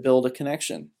great way to build a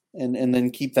connection, and then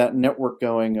keep that network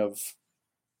going of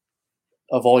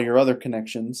all your other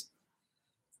connections.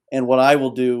 And what I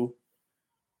will do,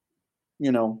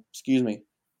 you know,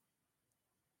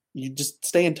 you just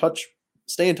stay in touch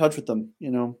with them, you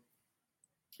know,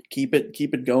 keep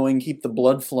it going, keep the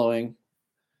blood flowing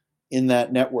in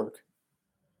that network.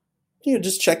 You know,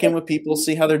 just check in with people,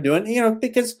 see how they're doing, you know,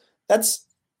 because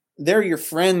they're your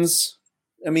friends.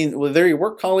 I mean, well, they're your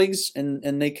work colleagues,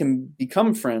 and they can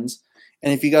become friends.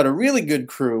 And if you got a really good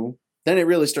crew, then it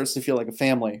really starts to feel like a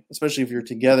family, especially if you're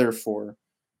together for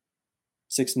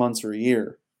 6 months or a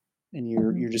year, and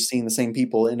you're just seeing the same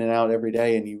people in and out every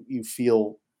day, and you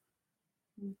feel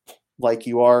like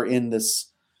you are in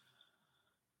this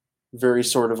very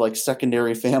sort of like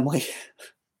secondary family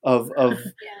of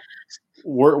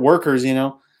workers, you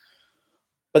know.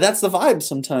 But that's the vibe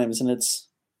sometimes, and it's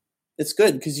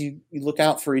good because you look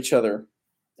out for each other,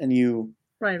 and you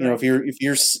know,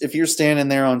 if you're standing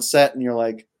there on set and you're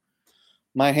like,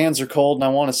 my hands are cold and I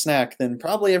want a snack, then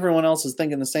probably everyone else is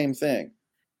thinking the same thing,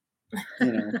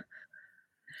 you know.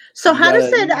 So how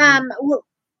does it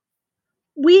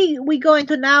we go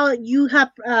into now. You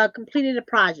have completed a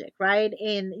project, right?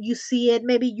 And you see it.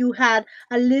 Maybe you had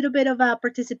a little bit of a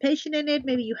participation in it.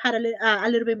 Maybe you had a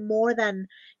little bit more than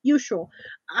usual.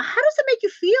 How does it make you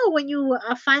feel when you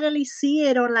finally see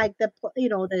it on like the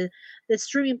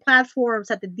streaming platforms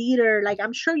at the theater? Like,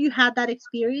 I'm sure you had that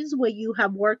experience where you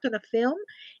have worked on a film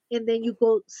and then you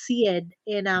go see it.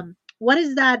 And what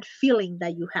is that feeling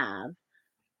that you have?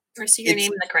 Or see your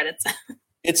name in the credits.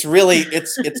 It's really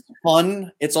it's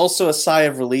fun. It's also a sigh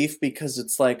of relief because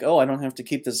it's like, oh, I don't have to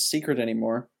keep this a secret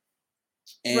anymore.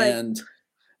 Right. And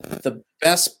the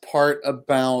best part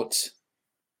about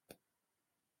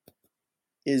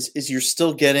is you're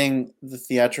still getting the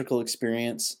theatrical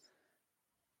experience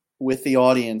with the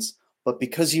audience, but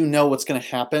because you know what's going to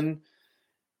happen,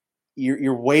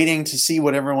 you're waiting to see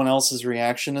what everyone else's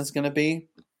reaction is going to be.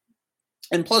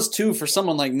 And plus, too, for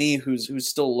someone like me who's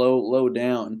still low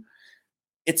down,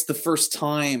 it's the first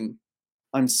time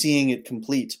I'm seeing it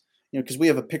complete. You know, because we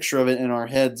have a picture of it in our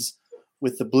heads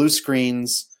with the blue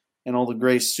screens and all the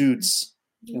gray suits,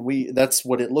 and that's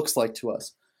what it looks like to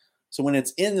us. So when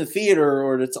it's in the theater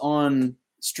or it's on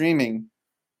streaming,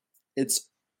 it's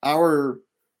our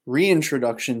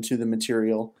reintroduction to the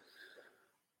material.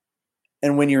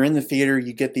 And when you're in the theater,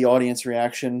 you get the audience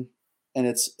reaction, and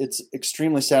it's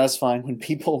extremely satisfying when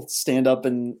people stand up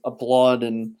and applaud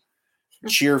and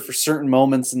cheer for certain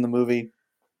moments in the movie.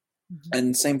 Mm-hmm.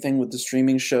 And same thing with the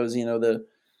streaming shows. You know,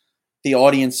 the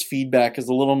audience feedback is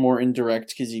a little more indirect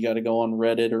because you got to go on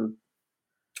Reddit or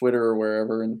Twitter or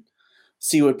wherever and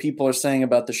see what people are saying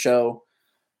about the show.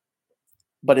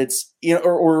 But it's, you know,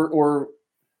 or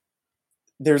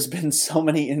there's been so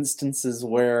many instances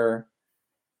where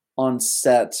on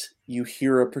set you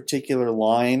hear a particular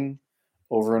line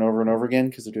over and over and over again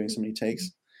because they're doing so many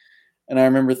takes. And I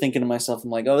remember thinking to myself, I'm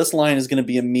like, oh, this line is going to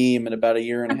be a meme in about a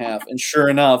year and a half. And sure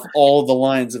enough, all the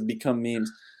lines have become memes.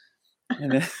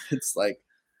 And it's like,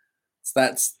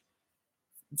 it's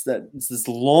this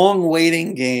long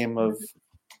waiting game of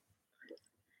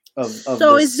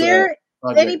so this, is there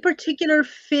any particular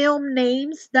film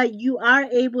names that you are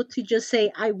able to just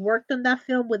say, I worked on that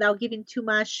film without giving too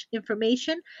much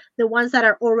information? The ones that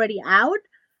are already out,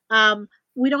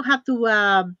 we don't have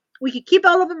to, we can keep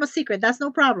all of them a secret. That's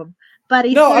no problem. But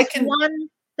if there's one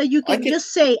that you can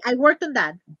just say, I worked on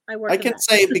that. I can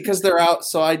say because they're out.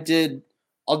 So I'll do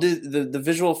the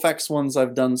visual effects ones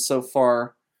I've done so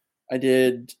far. I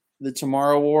did the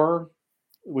Tomorrow War,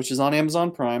 which is on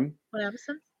Amazon Prime. On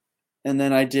Amazon? And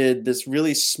then I did this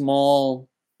really small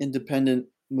independent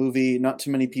movie. Not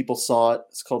too many people saw it.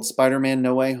 It's called Spider-Man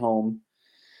No Way Home.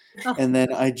 Oh, and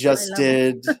then I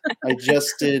did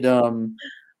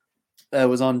it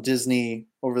was on Disney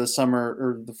over the summer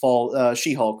or the fall,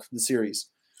 She-Hulk, the series,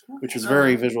 which was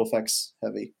very visual effects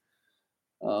heavy.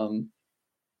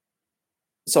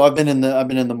 So I've been in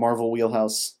the Marvel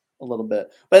wheelhouse a little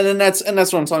bit, but then that's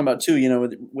what I'm talking about too. You know,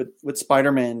 with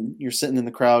Spider-Man, you're sitting in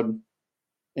the crowd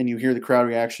and you hear the crowd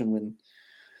reaction when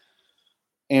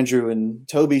Andrew and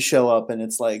Toby show up, and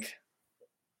it's like,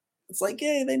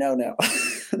 yay, they know now.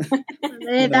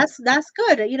 You know? That's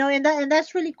good, you know, and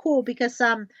that's really cool because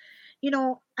you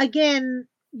know, again,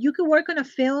 you can work on a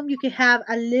film, you can have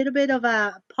a little bit of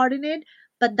a part in it,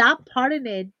 but that part in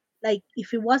it, like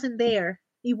if it wasn't there,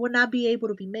 it would not be able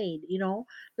to be made, you know?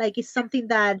 Like it's something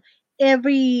that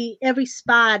every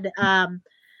spot,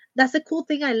 that's the cool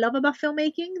thing I love about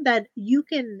filmmaking, that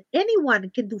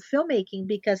anyone can do filmmaking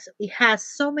because it has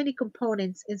so many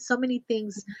components and so many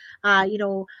things. You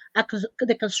know,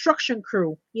 the construction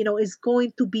crew, you know, is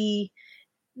going to be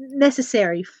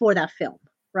necessary for that film,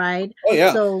 right? Oh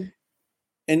yeah. So,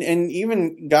 and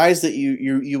even guys that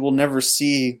you will never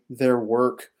see their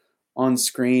work on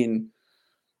screen,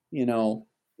 you know,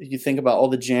 you think about all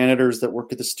the janitors that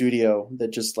work at the studio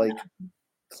that just like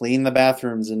clean the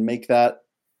bathrooms and make that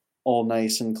all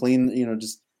nice and clean, you know,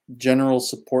 just general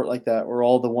support like that, or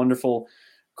all the wonderful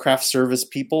craft service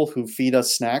people who feed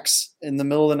us snacks in the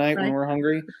middle of the night when we're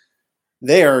hungry.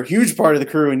 They are a huge part of the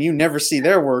crew, and you never see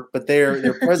their work, but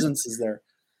their presence is there.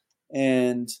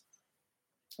 And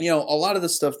you know, a lot of the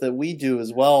stuff that we do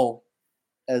as well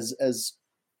as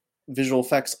visual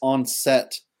effects on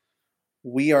set,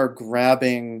 we are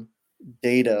grabbing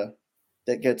data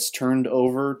that gets turned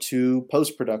over to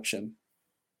post-production,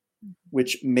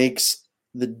 which makes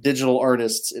the digital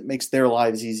artists, it makes their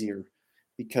lives easier.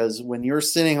 Because when you're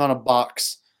sitting on a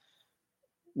box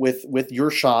with your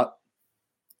shot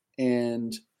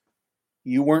and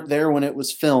you weren't there when it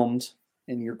was filmed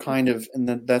and you're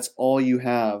and that's all you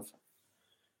have,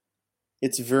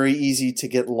 it's very easy to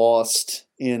get lost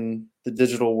in the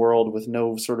digital world with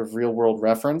no sort of real world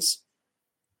reference.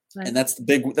 Right. And that's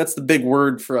the big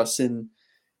word for us in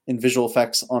visual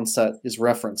effects on set is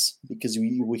reference, because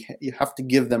you have to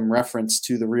give them reference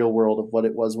to the real world of what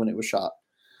it was when it was shot.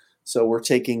 So we're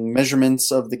taking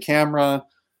measurements of the camera,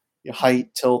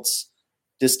 height, tilts,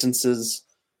 distances,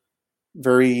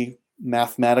 very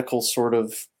mathematical sort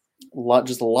of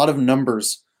just a lot of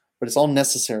numbers, but it's all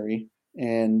necessary.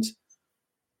 And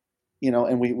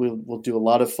and we'll do a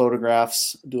lot of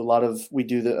photographs, we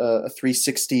do a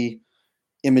 360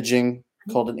 imaging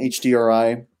called an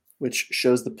HDRI, which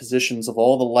shows the positions of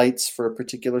all the lights for a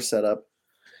particular setup.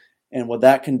 And what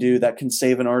that can do, that can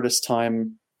save an artist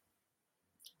time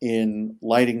in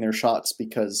lighting their shots,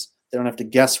 because they don't have to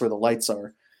guess where the lights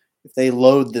are. If they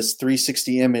load this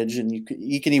 360 image, and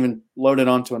you can even load it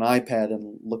onto an iPad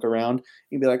and look around,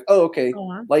 you'd be like, oh, okay,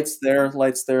 lights there,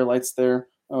 lights there, lights there.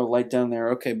 Oh, light down there.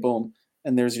 Okay, boom.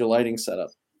 And there's your lighting setup.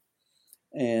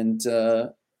 And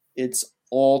it's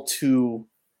all to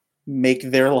make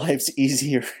their lives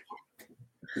easier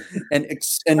and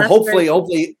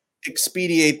hopefully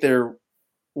expedite their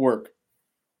work.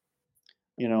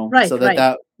 Right, so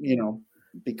that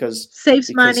because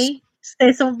saves money,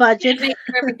 stays on budget, make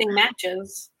sure everything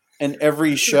matches. And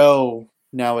every show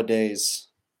nowadays,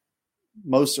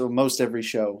 most every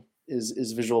show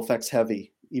is visual effects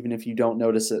heavy. Even if you don't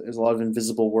notice it, there's a lot of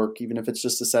invisible work, even if it's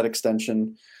just a set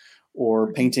extension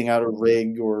or painting out a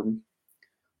rig or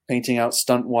painting out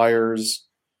stunt wires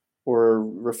or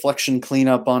reflection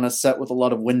cleanup on a set with a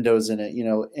lot of windows in it,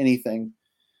 anything.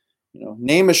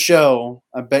 Name a show,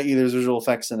 I bet you there's visual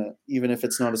effects in it, even if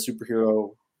it's not a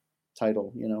superhero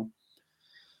title,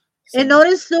 So. And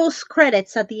notice those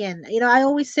credits at the end. I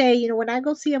always say, when I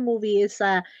go see a movie, it's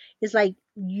like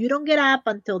you don't get up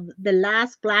until the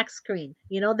last black screen.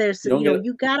 There's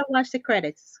you gotta watch the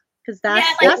credits, because that's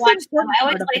I that's always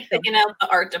like picking out the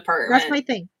art department. That's my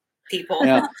thing. People.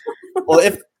 Yeah. Well,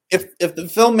 if the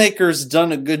filmmaker's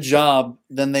done a good job,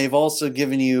 then they've also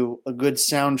given you a good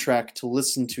soundtrack to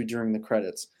listen to during the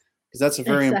credits, because that's a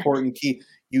very important key.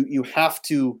 You have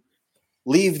to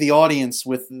leave the audience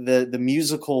with the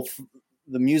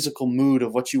musical mood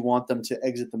of what you want them to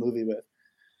exit the movie with.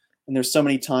 And there's so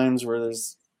many times where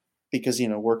because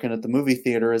working at the movie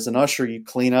theater as an usher, you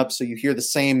clean up, so you hear the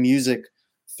same music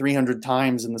 300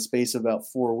 times in the space of about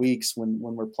 4 weeks when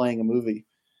we're playing a movie.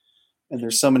 And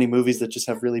there's so many movies that just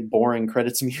have really boring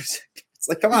credits music. It's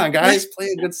like, come on, guys, play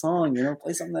a good song,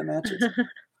 play something that matches.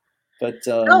 But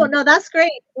no, that's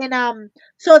great. And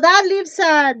so that leaves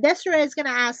Desiree is gonna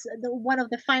ask one of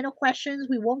the final questions.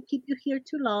 We won't keep you here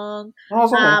too long.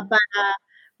 But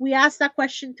we asked that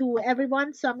question to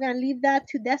everyone, so I'm gonna leave that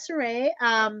to Desiree.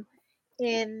 And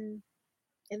then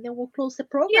we'll close the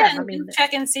program. Yeah,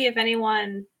 check and see if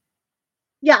anyone.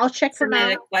 Yeah, I'll check for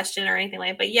a question or anything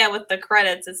like that. But yeah, with the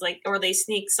credits, it's like, or they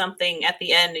sneak something at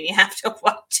the end and you have to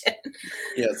watch it.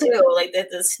 Yeah, too. Like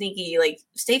that's a sneaky, like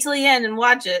stay till the end and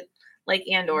watch it, like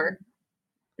Andor.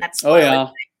 That's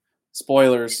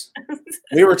spoilers.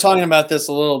 We were talking about this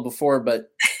a little before, but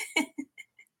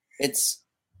it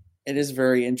is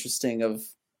very interesting.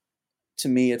 To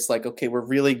me, it's like, okay, we're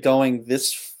really going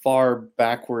this far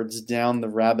backwards down the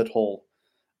rabbit hole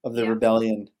of the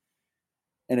rebellion,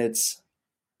 and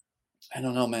I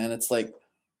don't know, man. It's like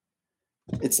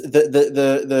it's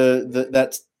the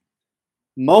that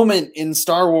moment in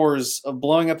Star Wars of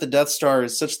blowing up the Death Star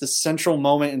is such the central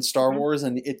moment in Star Wars,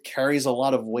 and it carries a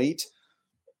lot of weight.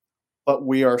 But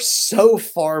we are so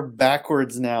far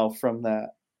backwards now from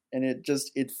that, and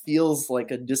it feels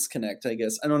like a disconnect, I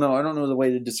guess. I don't know the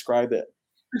way to describe it.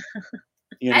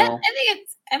 I think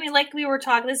it's. Like we were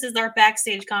talking. This is our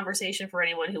backstage conversation for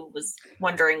anyone who was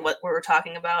wondering what we were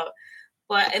talking about.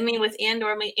 But with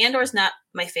Andor, Andor's not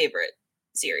my favorite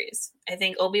series. I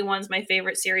think Obi-Wan's my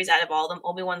favorite series out of all of them.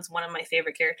 Obi-Wan's one of my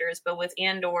favorite characters. But with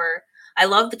Andor, I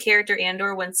love the character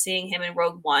Andor when seeing him in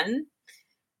Rogue One.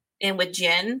 And with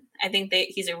Jyn, I think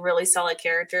he's a really solid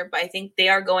character. But I think they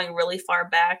are going really far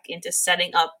back into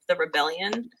setting up the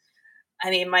rebellion.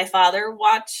 My father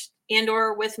watched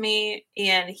Andor with me,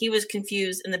 and he was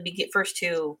confused in the first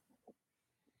two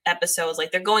episodes.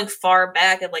 Like, they're going far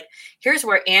back and like, here's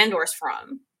where Andor's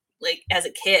from, like as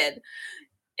a kid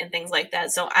and things like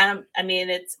that. So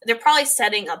they're probably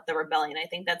setting up the rebellion. I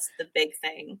think that's the big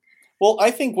thing. Well, I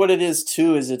think what it is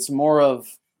too is it's more of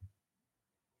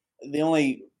the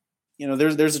only,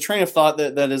 there's a train of thought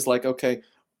that is like, okay,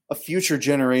 a future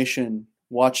generation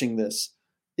watching this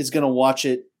is going to watch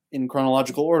it in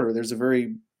chronological order. There's a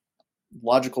very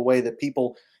logical way that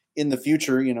people in the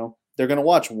future, they're going to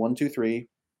watch 1, 2, 3,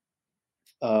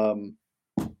 and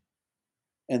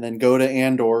then go to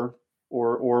Andor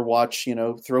or watch,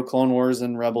 throw Clone Wars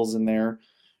and Rebels in there,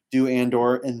 do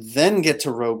Andor, and then get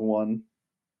to Rogue One,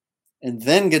 and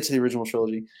then get to the original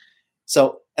trilogy.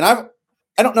 So, and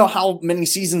I don't know how many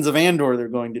seasons of Andor they're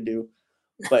going to do,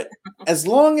 but as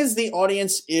long as the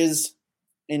audience is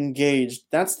engaged,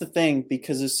 that's the thing,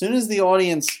 because as soon as the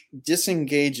audience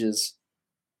disengages,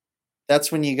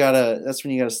 that's when you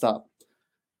gotta stop.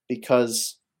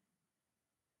 Because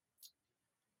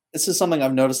this is something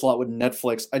I've noticed a lot with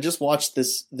Netflix. I just watched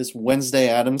this Wednesday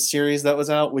Addams series that was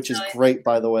out, which is great,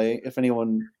 by the way, if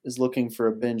anyone is looking for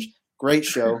a binge. Great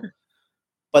show.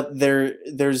 But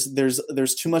there's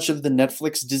too much of the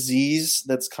Netflix disease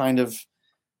that's kind of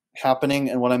happening,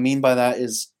 and what I mean by that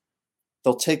is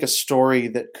they'll take a story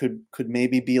that could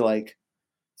maybe be like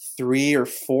 3 or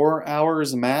 4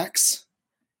 hours max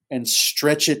and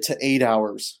stretch it to 8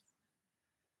 hours.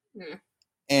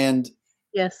 And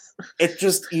yes, it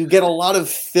just, you get a lot of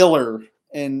filler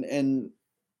and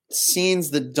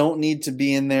scenes that don't need to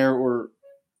be in there, or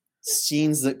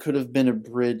scenes that could have been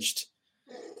abridged.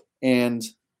 And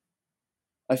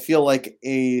I feel like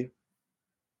a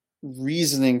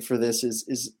reasoning for this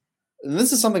is and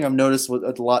this is something I've noticed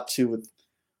a lot too with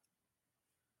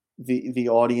the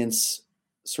audience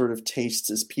sort of tastes,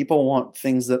 is people want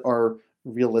things that are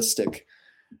realistic.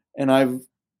 And I've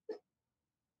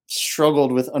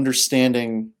struggled with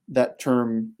understanding that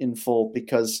term in full,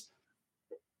 because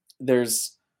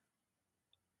there's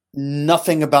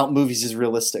nothing about movies is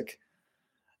realistic.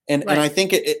 And Right. and I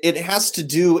think it has to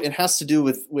do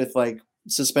with like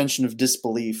suspension of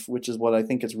disbelief, which is what I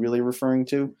think it's really referring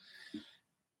to.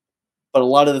 But a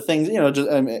lot of the things,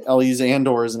 I'll use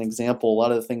Andor as an example. A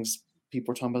lot of the things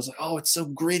people are talking about is like, oh, it's so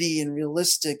gritty and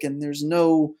realistic, and there's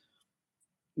no,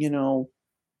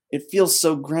 it feels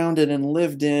so grounded and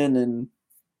lived in, and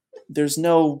there's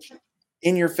no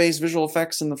in-your-face visual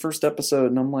effects in the first episode.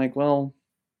 And I'm like, well,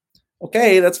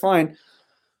 okay, that's fine.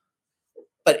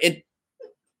 But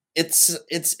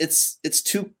it's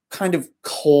too kind of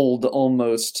cold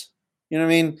almost. You know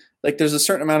what I mean? Like, there's a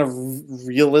certain amount of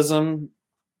realism,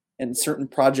 and certain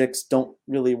projects don't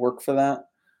really work for that.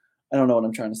 I don't know what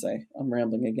I'm trying to say. I'm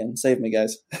rambling again. Save me,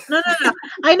 guys. No.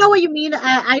 I know what you mean.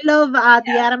 I love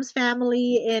the Addams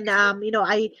Family, and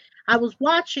I was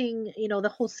watching the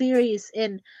whole series,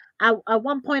 and at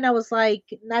one point I was like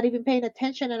not even paying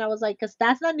attention, and I was like, because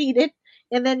that's not needed.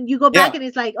 And then you go back, Yeah. and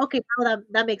it's like, okay, now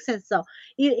that makes sense. So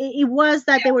it was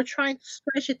that they were trying to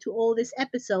stretch it to all these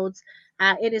episodes.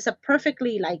 It is a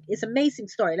perfectly, like, it's amazing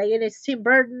story. Like, it is Tim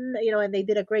Burton, and they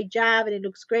did a great job, and it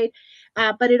looks great.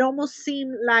 But it almost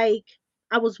seemed like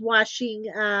I was watching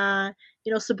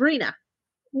Sabrina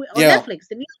on Yeah. Netflix,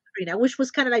 the new Sabrina, which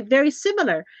was kind of like very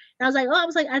similar. And I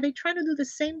was like, are they trying to do the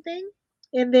same thing?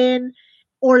 And then,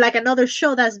 or like another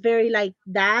show that's very like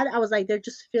that. I was like, they're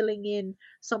just filling in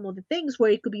some of the things where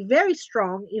it could be very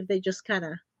strong if they just kind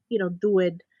of, do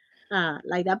it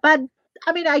like that. But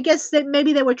I mean, I guess that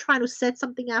maybe they were trying to set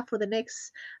something up for the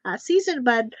next season.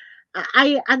 But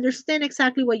I understand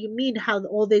exactly what you mean, how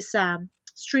all these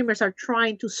streamers are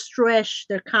trying to stretch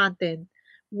their content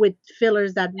with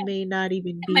fillers that may not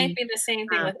even It might be the same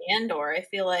thing with Andor. I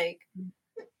feel like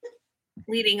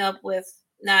leading up with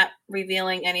not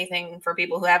revealing anything for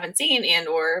people who haven't seen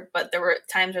Andor, but there were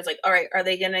times where it's like, all right, are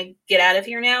they gonna get out of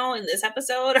here now in this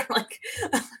episode, or like,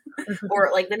 or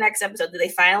like the next episode, do they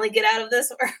finally get out of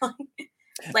this, or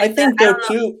like I think though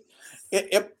too,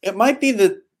 it might be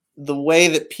the way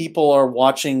that people are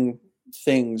watching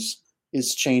things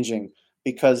is changing,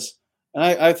 because, and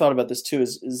I thought about this too,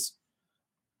 is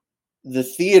the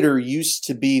theater used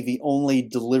to be the only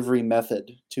delivery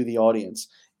method to the audience.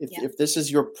 If this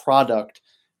is your product,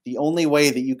 the only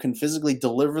way that you can physically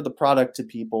deliver the product to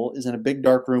people is in a big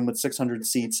dark room with 600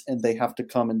 seats, and they have to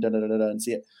come and and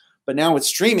see it. But now with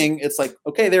streaming, it's like,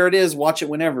 okay, there it is, watch it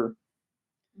whenever.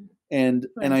 And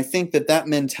I think that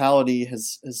mentality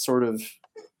has sort of,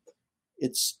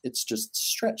 it's just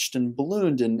stretched and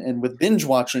ballooned, and with binge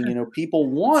watching, people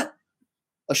want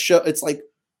a show. It's like,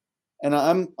 and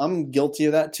I'm guilty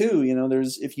of that too.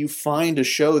 There's, if you find a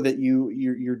show that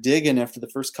you're digging after the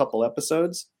first couple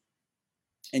episodes,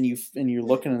 and you're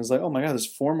looking, and it's like, oh my god, there's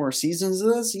 4 more seasons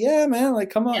of this. Yeah, man, like,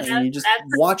 come on, and you just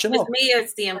watch it all. With me,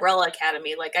 it's the Umbrella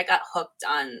Academy. Like, I got hooked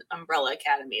on Umbrella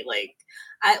Academy. Like,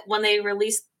 when they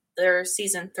released their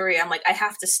season 3, I'm like, I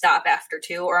have to stop after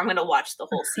 2, or I'm going to watch the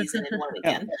whole season in one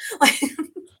weekend.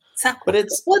 But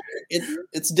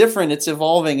it's different. It's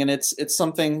evolving, and it's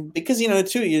something, because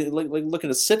too, you like look at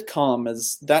a sitcom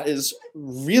as that is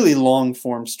really long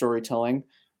form storytelling,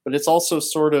 but it's also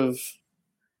sort of,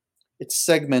 it's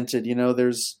segmented.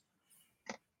 There's,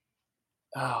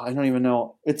 I don't even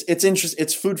know. It's interesting.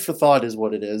 It's food for thought, is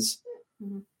what it is.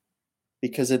 Mm-hmm.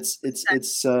 because it's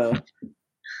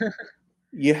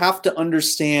you have to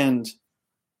understand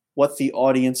what the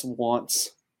audience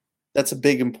wants. That's a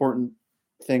big important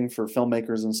thing for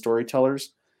filmmakers and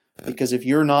storytellers, because if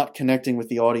you're not connecting with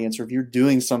the audience, or if you're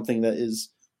doing something that is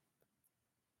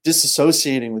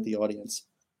disassociating with the audience,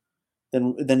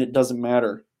 then it doesn't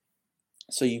matter.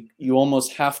 So you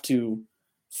almost have to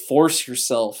force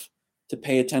yourself to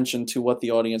pay attention to what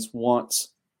the audience wants,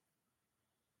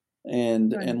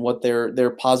 and what their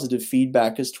positive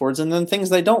feedback is towards, and then things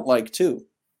they don't like too,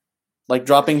 like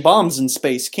dropping bombs in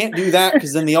space. Can't do that,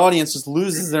 because then the audience just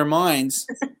loses their minds.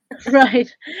 Right.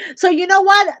 So you know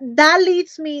what? That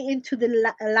leads me into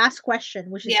the last question,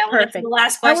 which is perfect. The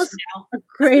last question now.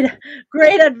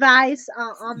 Great advice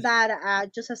on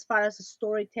that, just as far as a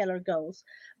storyteller goes.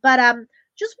 But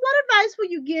just what advice would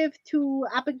you give to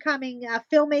up and coming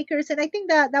filmmakers? And I think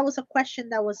that was a question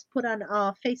that was put on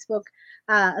Facebook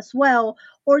as well,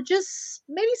 or just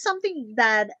maybe something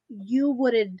that you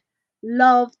would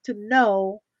love to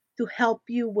know to help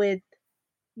you with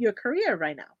your career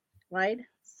right now, right?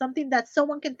 Something that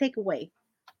someone can take away.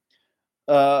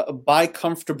 Buy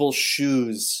comfortable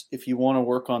shoes if you want to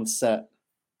work on set.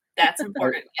 That's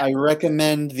important. I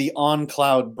recommend the On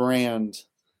Cloud brand.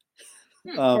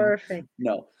 Perfect.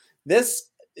 No,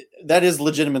 that is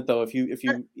legitimate though. If you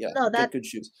get good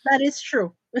shoes, that is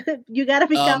true. You got to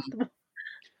be comfortable.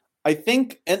 I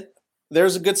think, and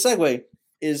there's a good segue,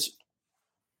 is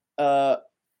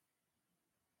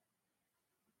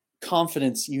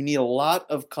confidence. You need a lot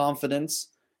of confidence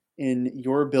in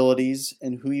your abilities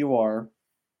and who you are,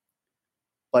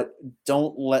 but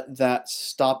don't let that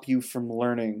stop you from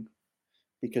learning,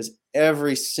 because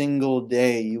every single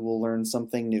day you will learn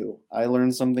something new. I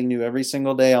learn something new every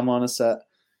single day I'm on a set,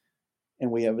 and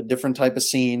we have a different type of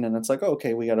scene, and it's like, oh,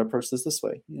 okay, we got to approach this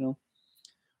way,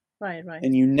 Right.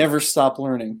 And you never stop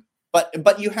learning,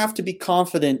 but you have to be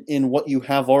confident in what you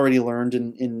have already learned,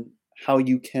 and in how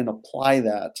you can apply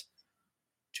that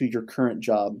to your current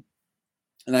job.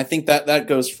 And I think that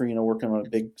goes for working on a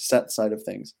big set side of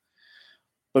things.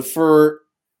 But for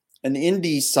an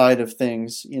indie side of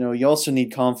things, you also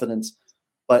need confidence.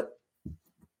 But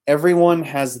everyone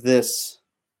has this.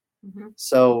 Mm-hmm.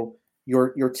 So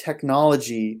your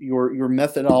technology, your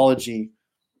methodology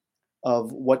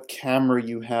of what camera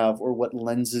you have or what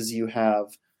lenses you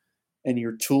have, and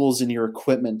your tools and your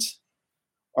equipment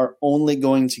are only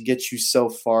going to get you so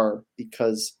far,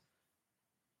 because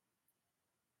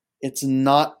it's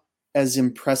not as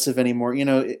impressive anymore.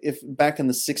 If back in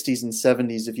the 60s and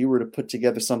 70s, if you were to put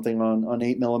together something on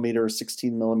 8mm or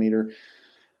 16mm,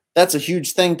 that's a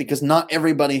huge thing, because not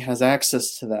everybody has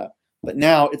access to that. But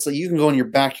now it's like you can go in your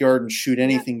backyard and shoot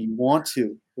anything you want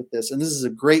to with this. And this is a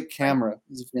great camera.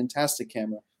 This is a fantastic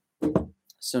camera.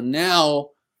 So now,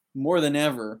 more than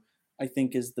ever, I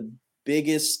think it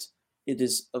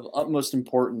is of utmost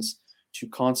importance to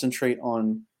concentrate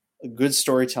on a good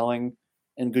storytelling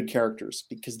and good characters,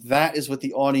 because that is what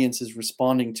the audience is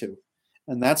responding to.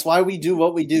 And that's why we do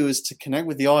what we do, is to connect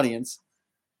with the audience.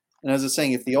 And as I was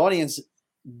saying, if the audience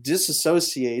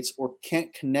disassociates or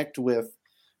can't connect with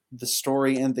the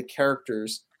story and the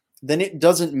characters, then it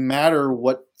doesn't matter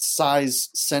what size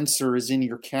sensor is in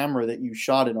your camera that you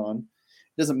shot it on.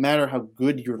 It doesn't matter how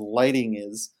good your lighting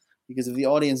is, because if the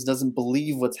audience doesn't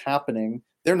believe what's happening,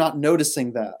 they're not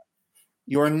noticing that.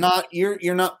 You're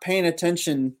not paying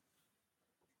attention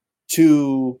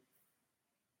to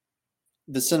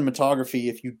the cinematography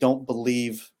if you don't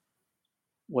believe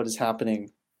what is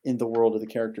happening in the world of the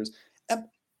characters. And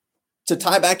to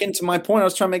tie back into my point I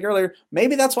was trying to make earlier,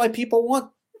 maybe that's why people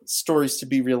want stories to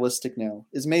be realistic now,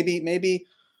 is maybe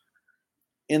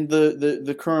in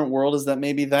the current world, is that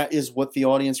maybe that is what the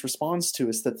audience responds to,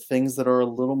 is that things that are a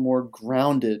little more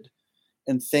grounded,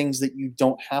 and things that you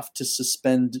don't have to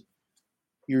suspend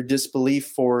your disbelief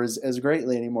for as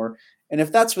greatly anymore. And if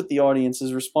that's what the audience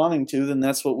is responding to, then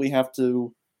that's what we have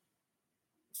to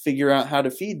figure out how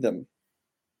to feed them,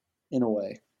 in a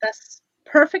way. That's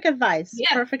perfect advice.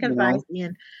 Yeah. Perfect advice,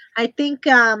 Ian. I think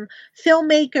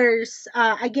filmmakers,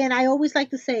 again, I always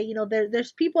like to say,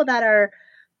 there's people that are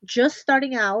just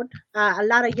starting out, a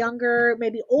lot of younger,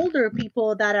 maybe older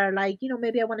people that are like,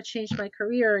 maybe I want to change my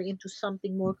career into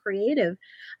something more creative.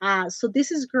 So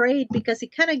this is great, because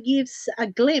it kind of gives a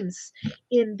glimpse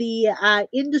in the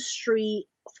industry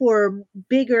for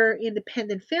bigger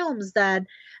independent films, that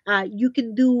you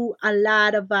can do a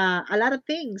lot of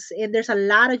things, and there's a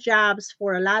lot of jobs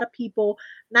for a lot of people.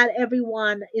 Not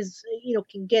everyone is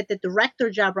can get the director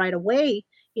job right away,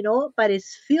 but it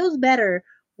feels better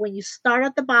when you start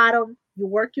at the bottom, you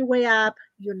work your way up,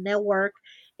 you network,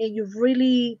 and you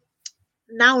really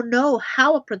now know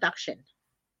how a production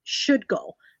should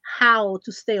go, how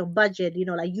to stay on budget.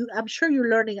 Like I'm sure you're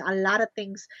learning a lot of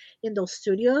things in those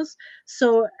studios.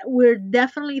 So we're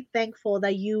definitely thankful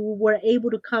that you were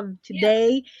able to come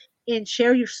today and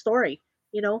share your story.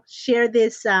 Share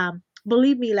this.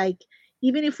 Believe me, like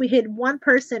even if we hit one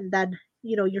person that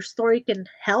your story can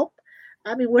help,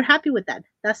 I mean, we're happy with that.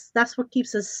 That's what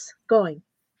keeps us going.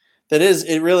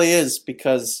 It really is,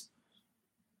 because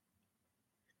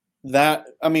we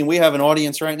have an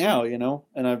audience right now,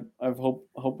 and I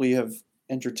hope we have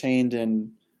entertained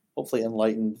and hopefully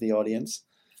enlightened the audience.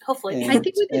 Hopefully. I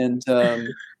think we did.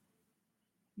 And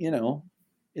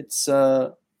it's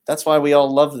that's why we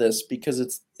all love this, because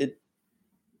it's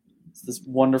this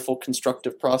wonderful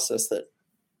constructive process that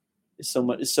is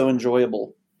so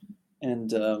enjoyable.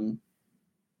 And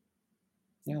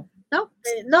No,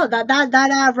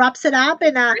 that wraps it up,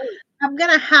 and I'm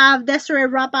gonna have Desiree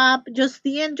wrap up just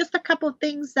the end, just a couple of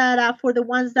things that for the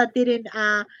ones that didn't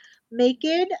make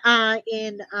it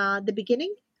in the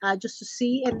beginning, just to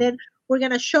see, and then we're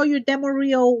gonna show your demo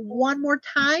reel one more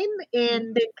time,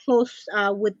 and then close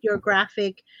with your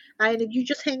graphic, and if you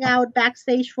just hang out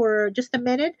backstage for just a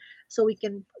minute, so we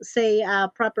can say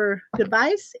proper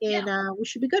goodbyes, and we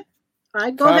should be good. All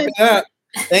right, go ahead. That.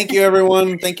 Thank you,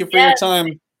 everyone. Thank you for your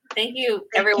time. Thank you,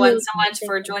 everyone, so much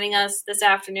for joining us this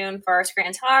afternoon for our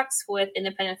Scranton Talks with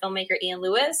independent filmmaker Ian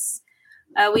Lewis.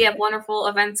 We have wonderful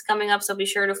events coming up, so be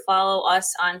sure to follow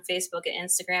us on Facebook and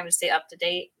Instagram to stay up to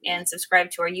date, and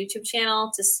subscribe to our YouTube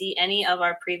channel to see any of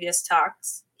our previous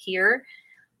talks here.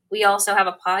 We also have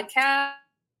a podcast.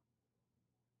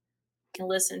 You can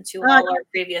listen to all our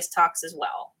previous talks as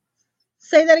well.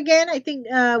 Say that again. I think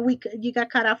you got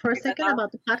cut out for a second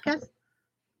about the podcast.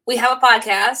 We have a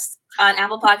podcast on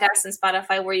Apple Podcasts and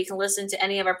Spotify where you can listen to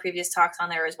any of our previous talks on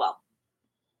there as well.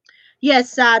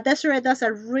 Yes, Desiree does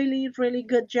a really, really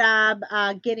good job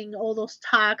getting all those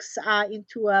talks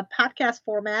into a podcast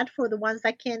format for the ones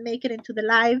that can't make it into the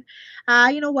live.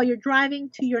 While you're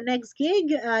driving to your next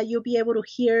gig, you'll be able to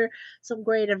hear some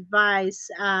great advice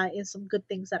and some good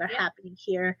things that are happening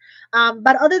here.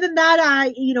 But other than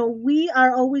that, we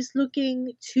are always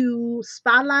looking to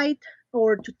spotlight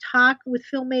or to talk with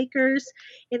filmmakers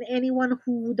and anyone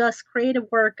who does creative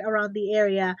work around the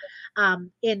area.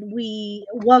 And we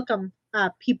welcome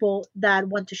people that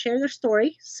want to share their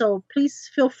story. So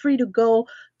please feel free to go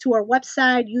to our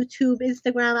website, YouTube,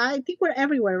 Instagram. I think we're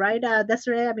everywhere, right?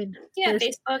 Desiree? I mean,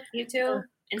 Facebook, YouTube,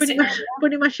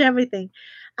 pretty much everything.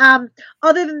 Other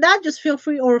than that, just feel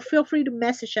free to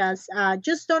message us.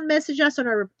 Just don't message us on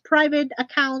our private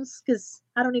accounts, because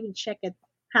I don't even check it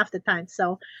half the time,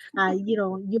 so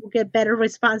you'll get better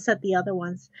response at the other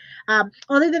ones.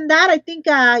 Other than that, I think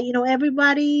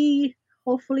everybody,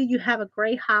 hopefully you have a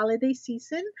great holiday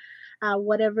season,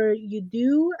 whatever you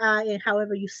do and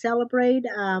however you celebrate.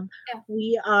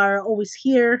 We are always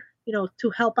here to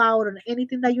help out on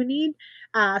anything that you need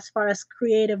as far as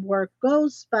creative work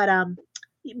goes. But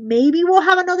maybe we'll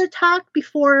have another talk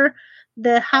before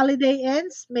the holiday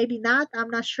ends, maybe not, I'm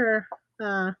not sure.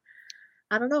 I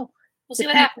don't know. We'll see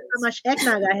what happens. How much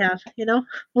eggnog I have,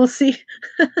 we'll see.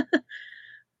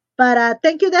 But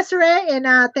thank you, Desiree, and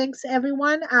thanks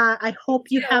everyone. I hope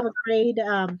you have a great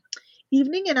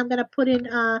evening, and I'm gonna put in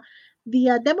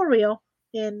the demo reel,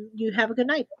 and you have a good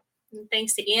night.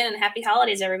 Thanks to Ian, and happy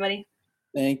holidays, everybody.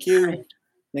 Thank you. Right.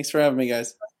 Thanks for having me,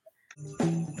 guys.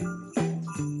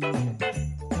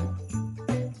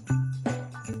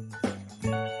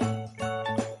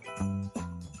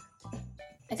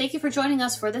 Thank you for joining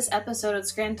us for this episode of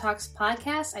Scranton Talks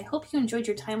podcast. I hope you enjoyed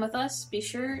your time with us. Be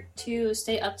sure to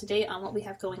stay up to date on what we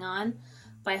have going on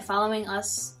by following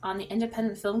us on the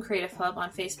Independent Film Creative Hub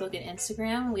on Facebook and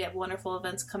Instagram. We have wonderful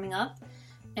events coming up.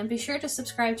 And be sure to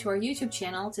subscribe to our YouTube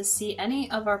channel to see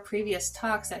any of our previous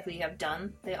talks that we have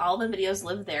done. All the videos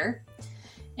live there.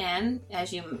 And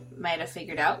as you might have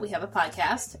figured out, we have a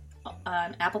podcast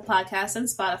on Apple Podcasts and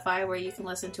Spotify where you can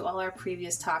listen to all our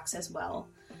previous talks as well.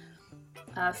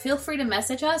 Feel free to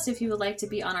message us if you would like to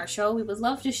be on our show. We would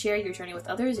love to share your journey with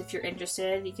others if you're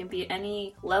interested. You can be at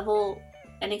any level,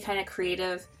 any kind of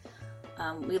creative.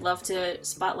 We love to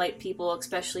spotlight people,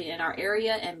 especially in our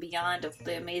area and beyond, of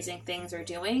the amazing things they're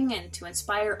doing and to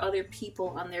inspire other people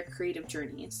on their creative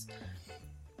journeys.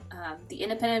 The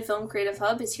Independent Film Creative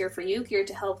Hub is here for you, here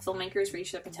to help filmmakers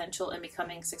reach their potential in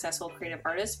becoming successful creative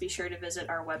artists. Be sure to visit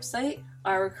our website,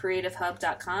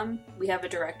 ourcreativehub.com. We have a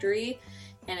directory,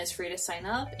 and it's free to sign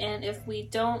up. And if we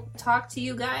don't talk to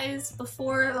you guys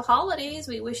before the holidays,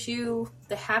 we wish you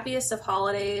the happiest of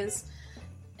holidays.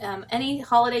 Any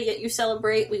holiday that you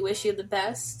celebrate, we wish you the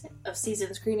best of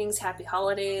season screenings, happy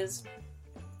holidays,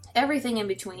 everything in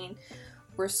between.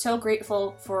 We're so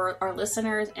grateful for our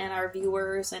listeners and our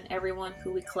viewers and everyone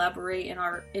who we collaborate and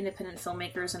our independent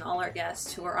filmmakers and all our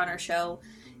guests who are on our show.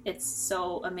 It's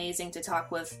so amazing to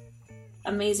talk with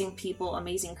amazing people,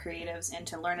 amazing creatives, and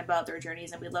to learn about their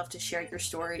journeys, and we'd love to share your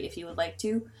story. If you would like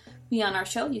to be on our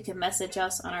show, you can message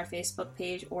us on our Facebook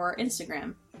page or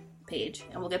Instagram page,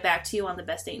 and we'll get back to you on the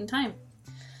best date and time.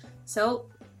 So,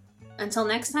 until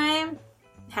next time,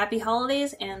 happy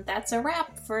holidays, and that's a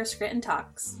wrap for Scranton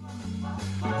Talks.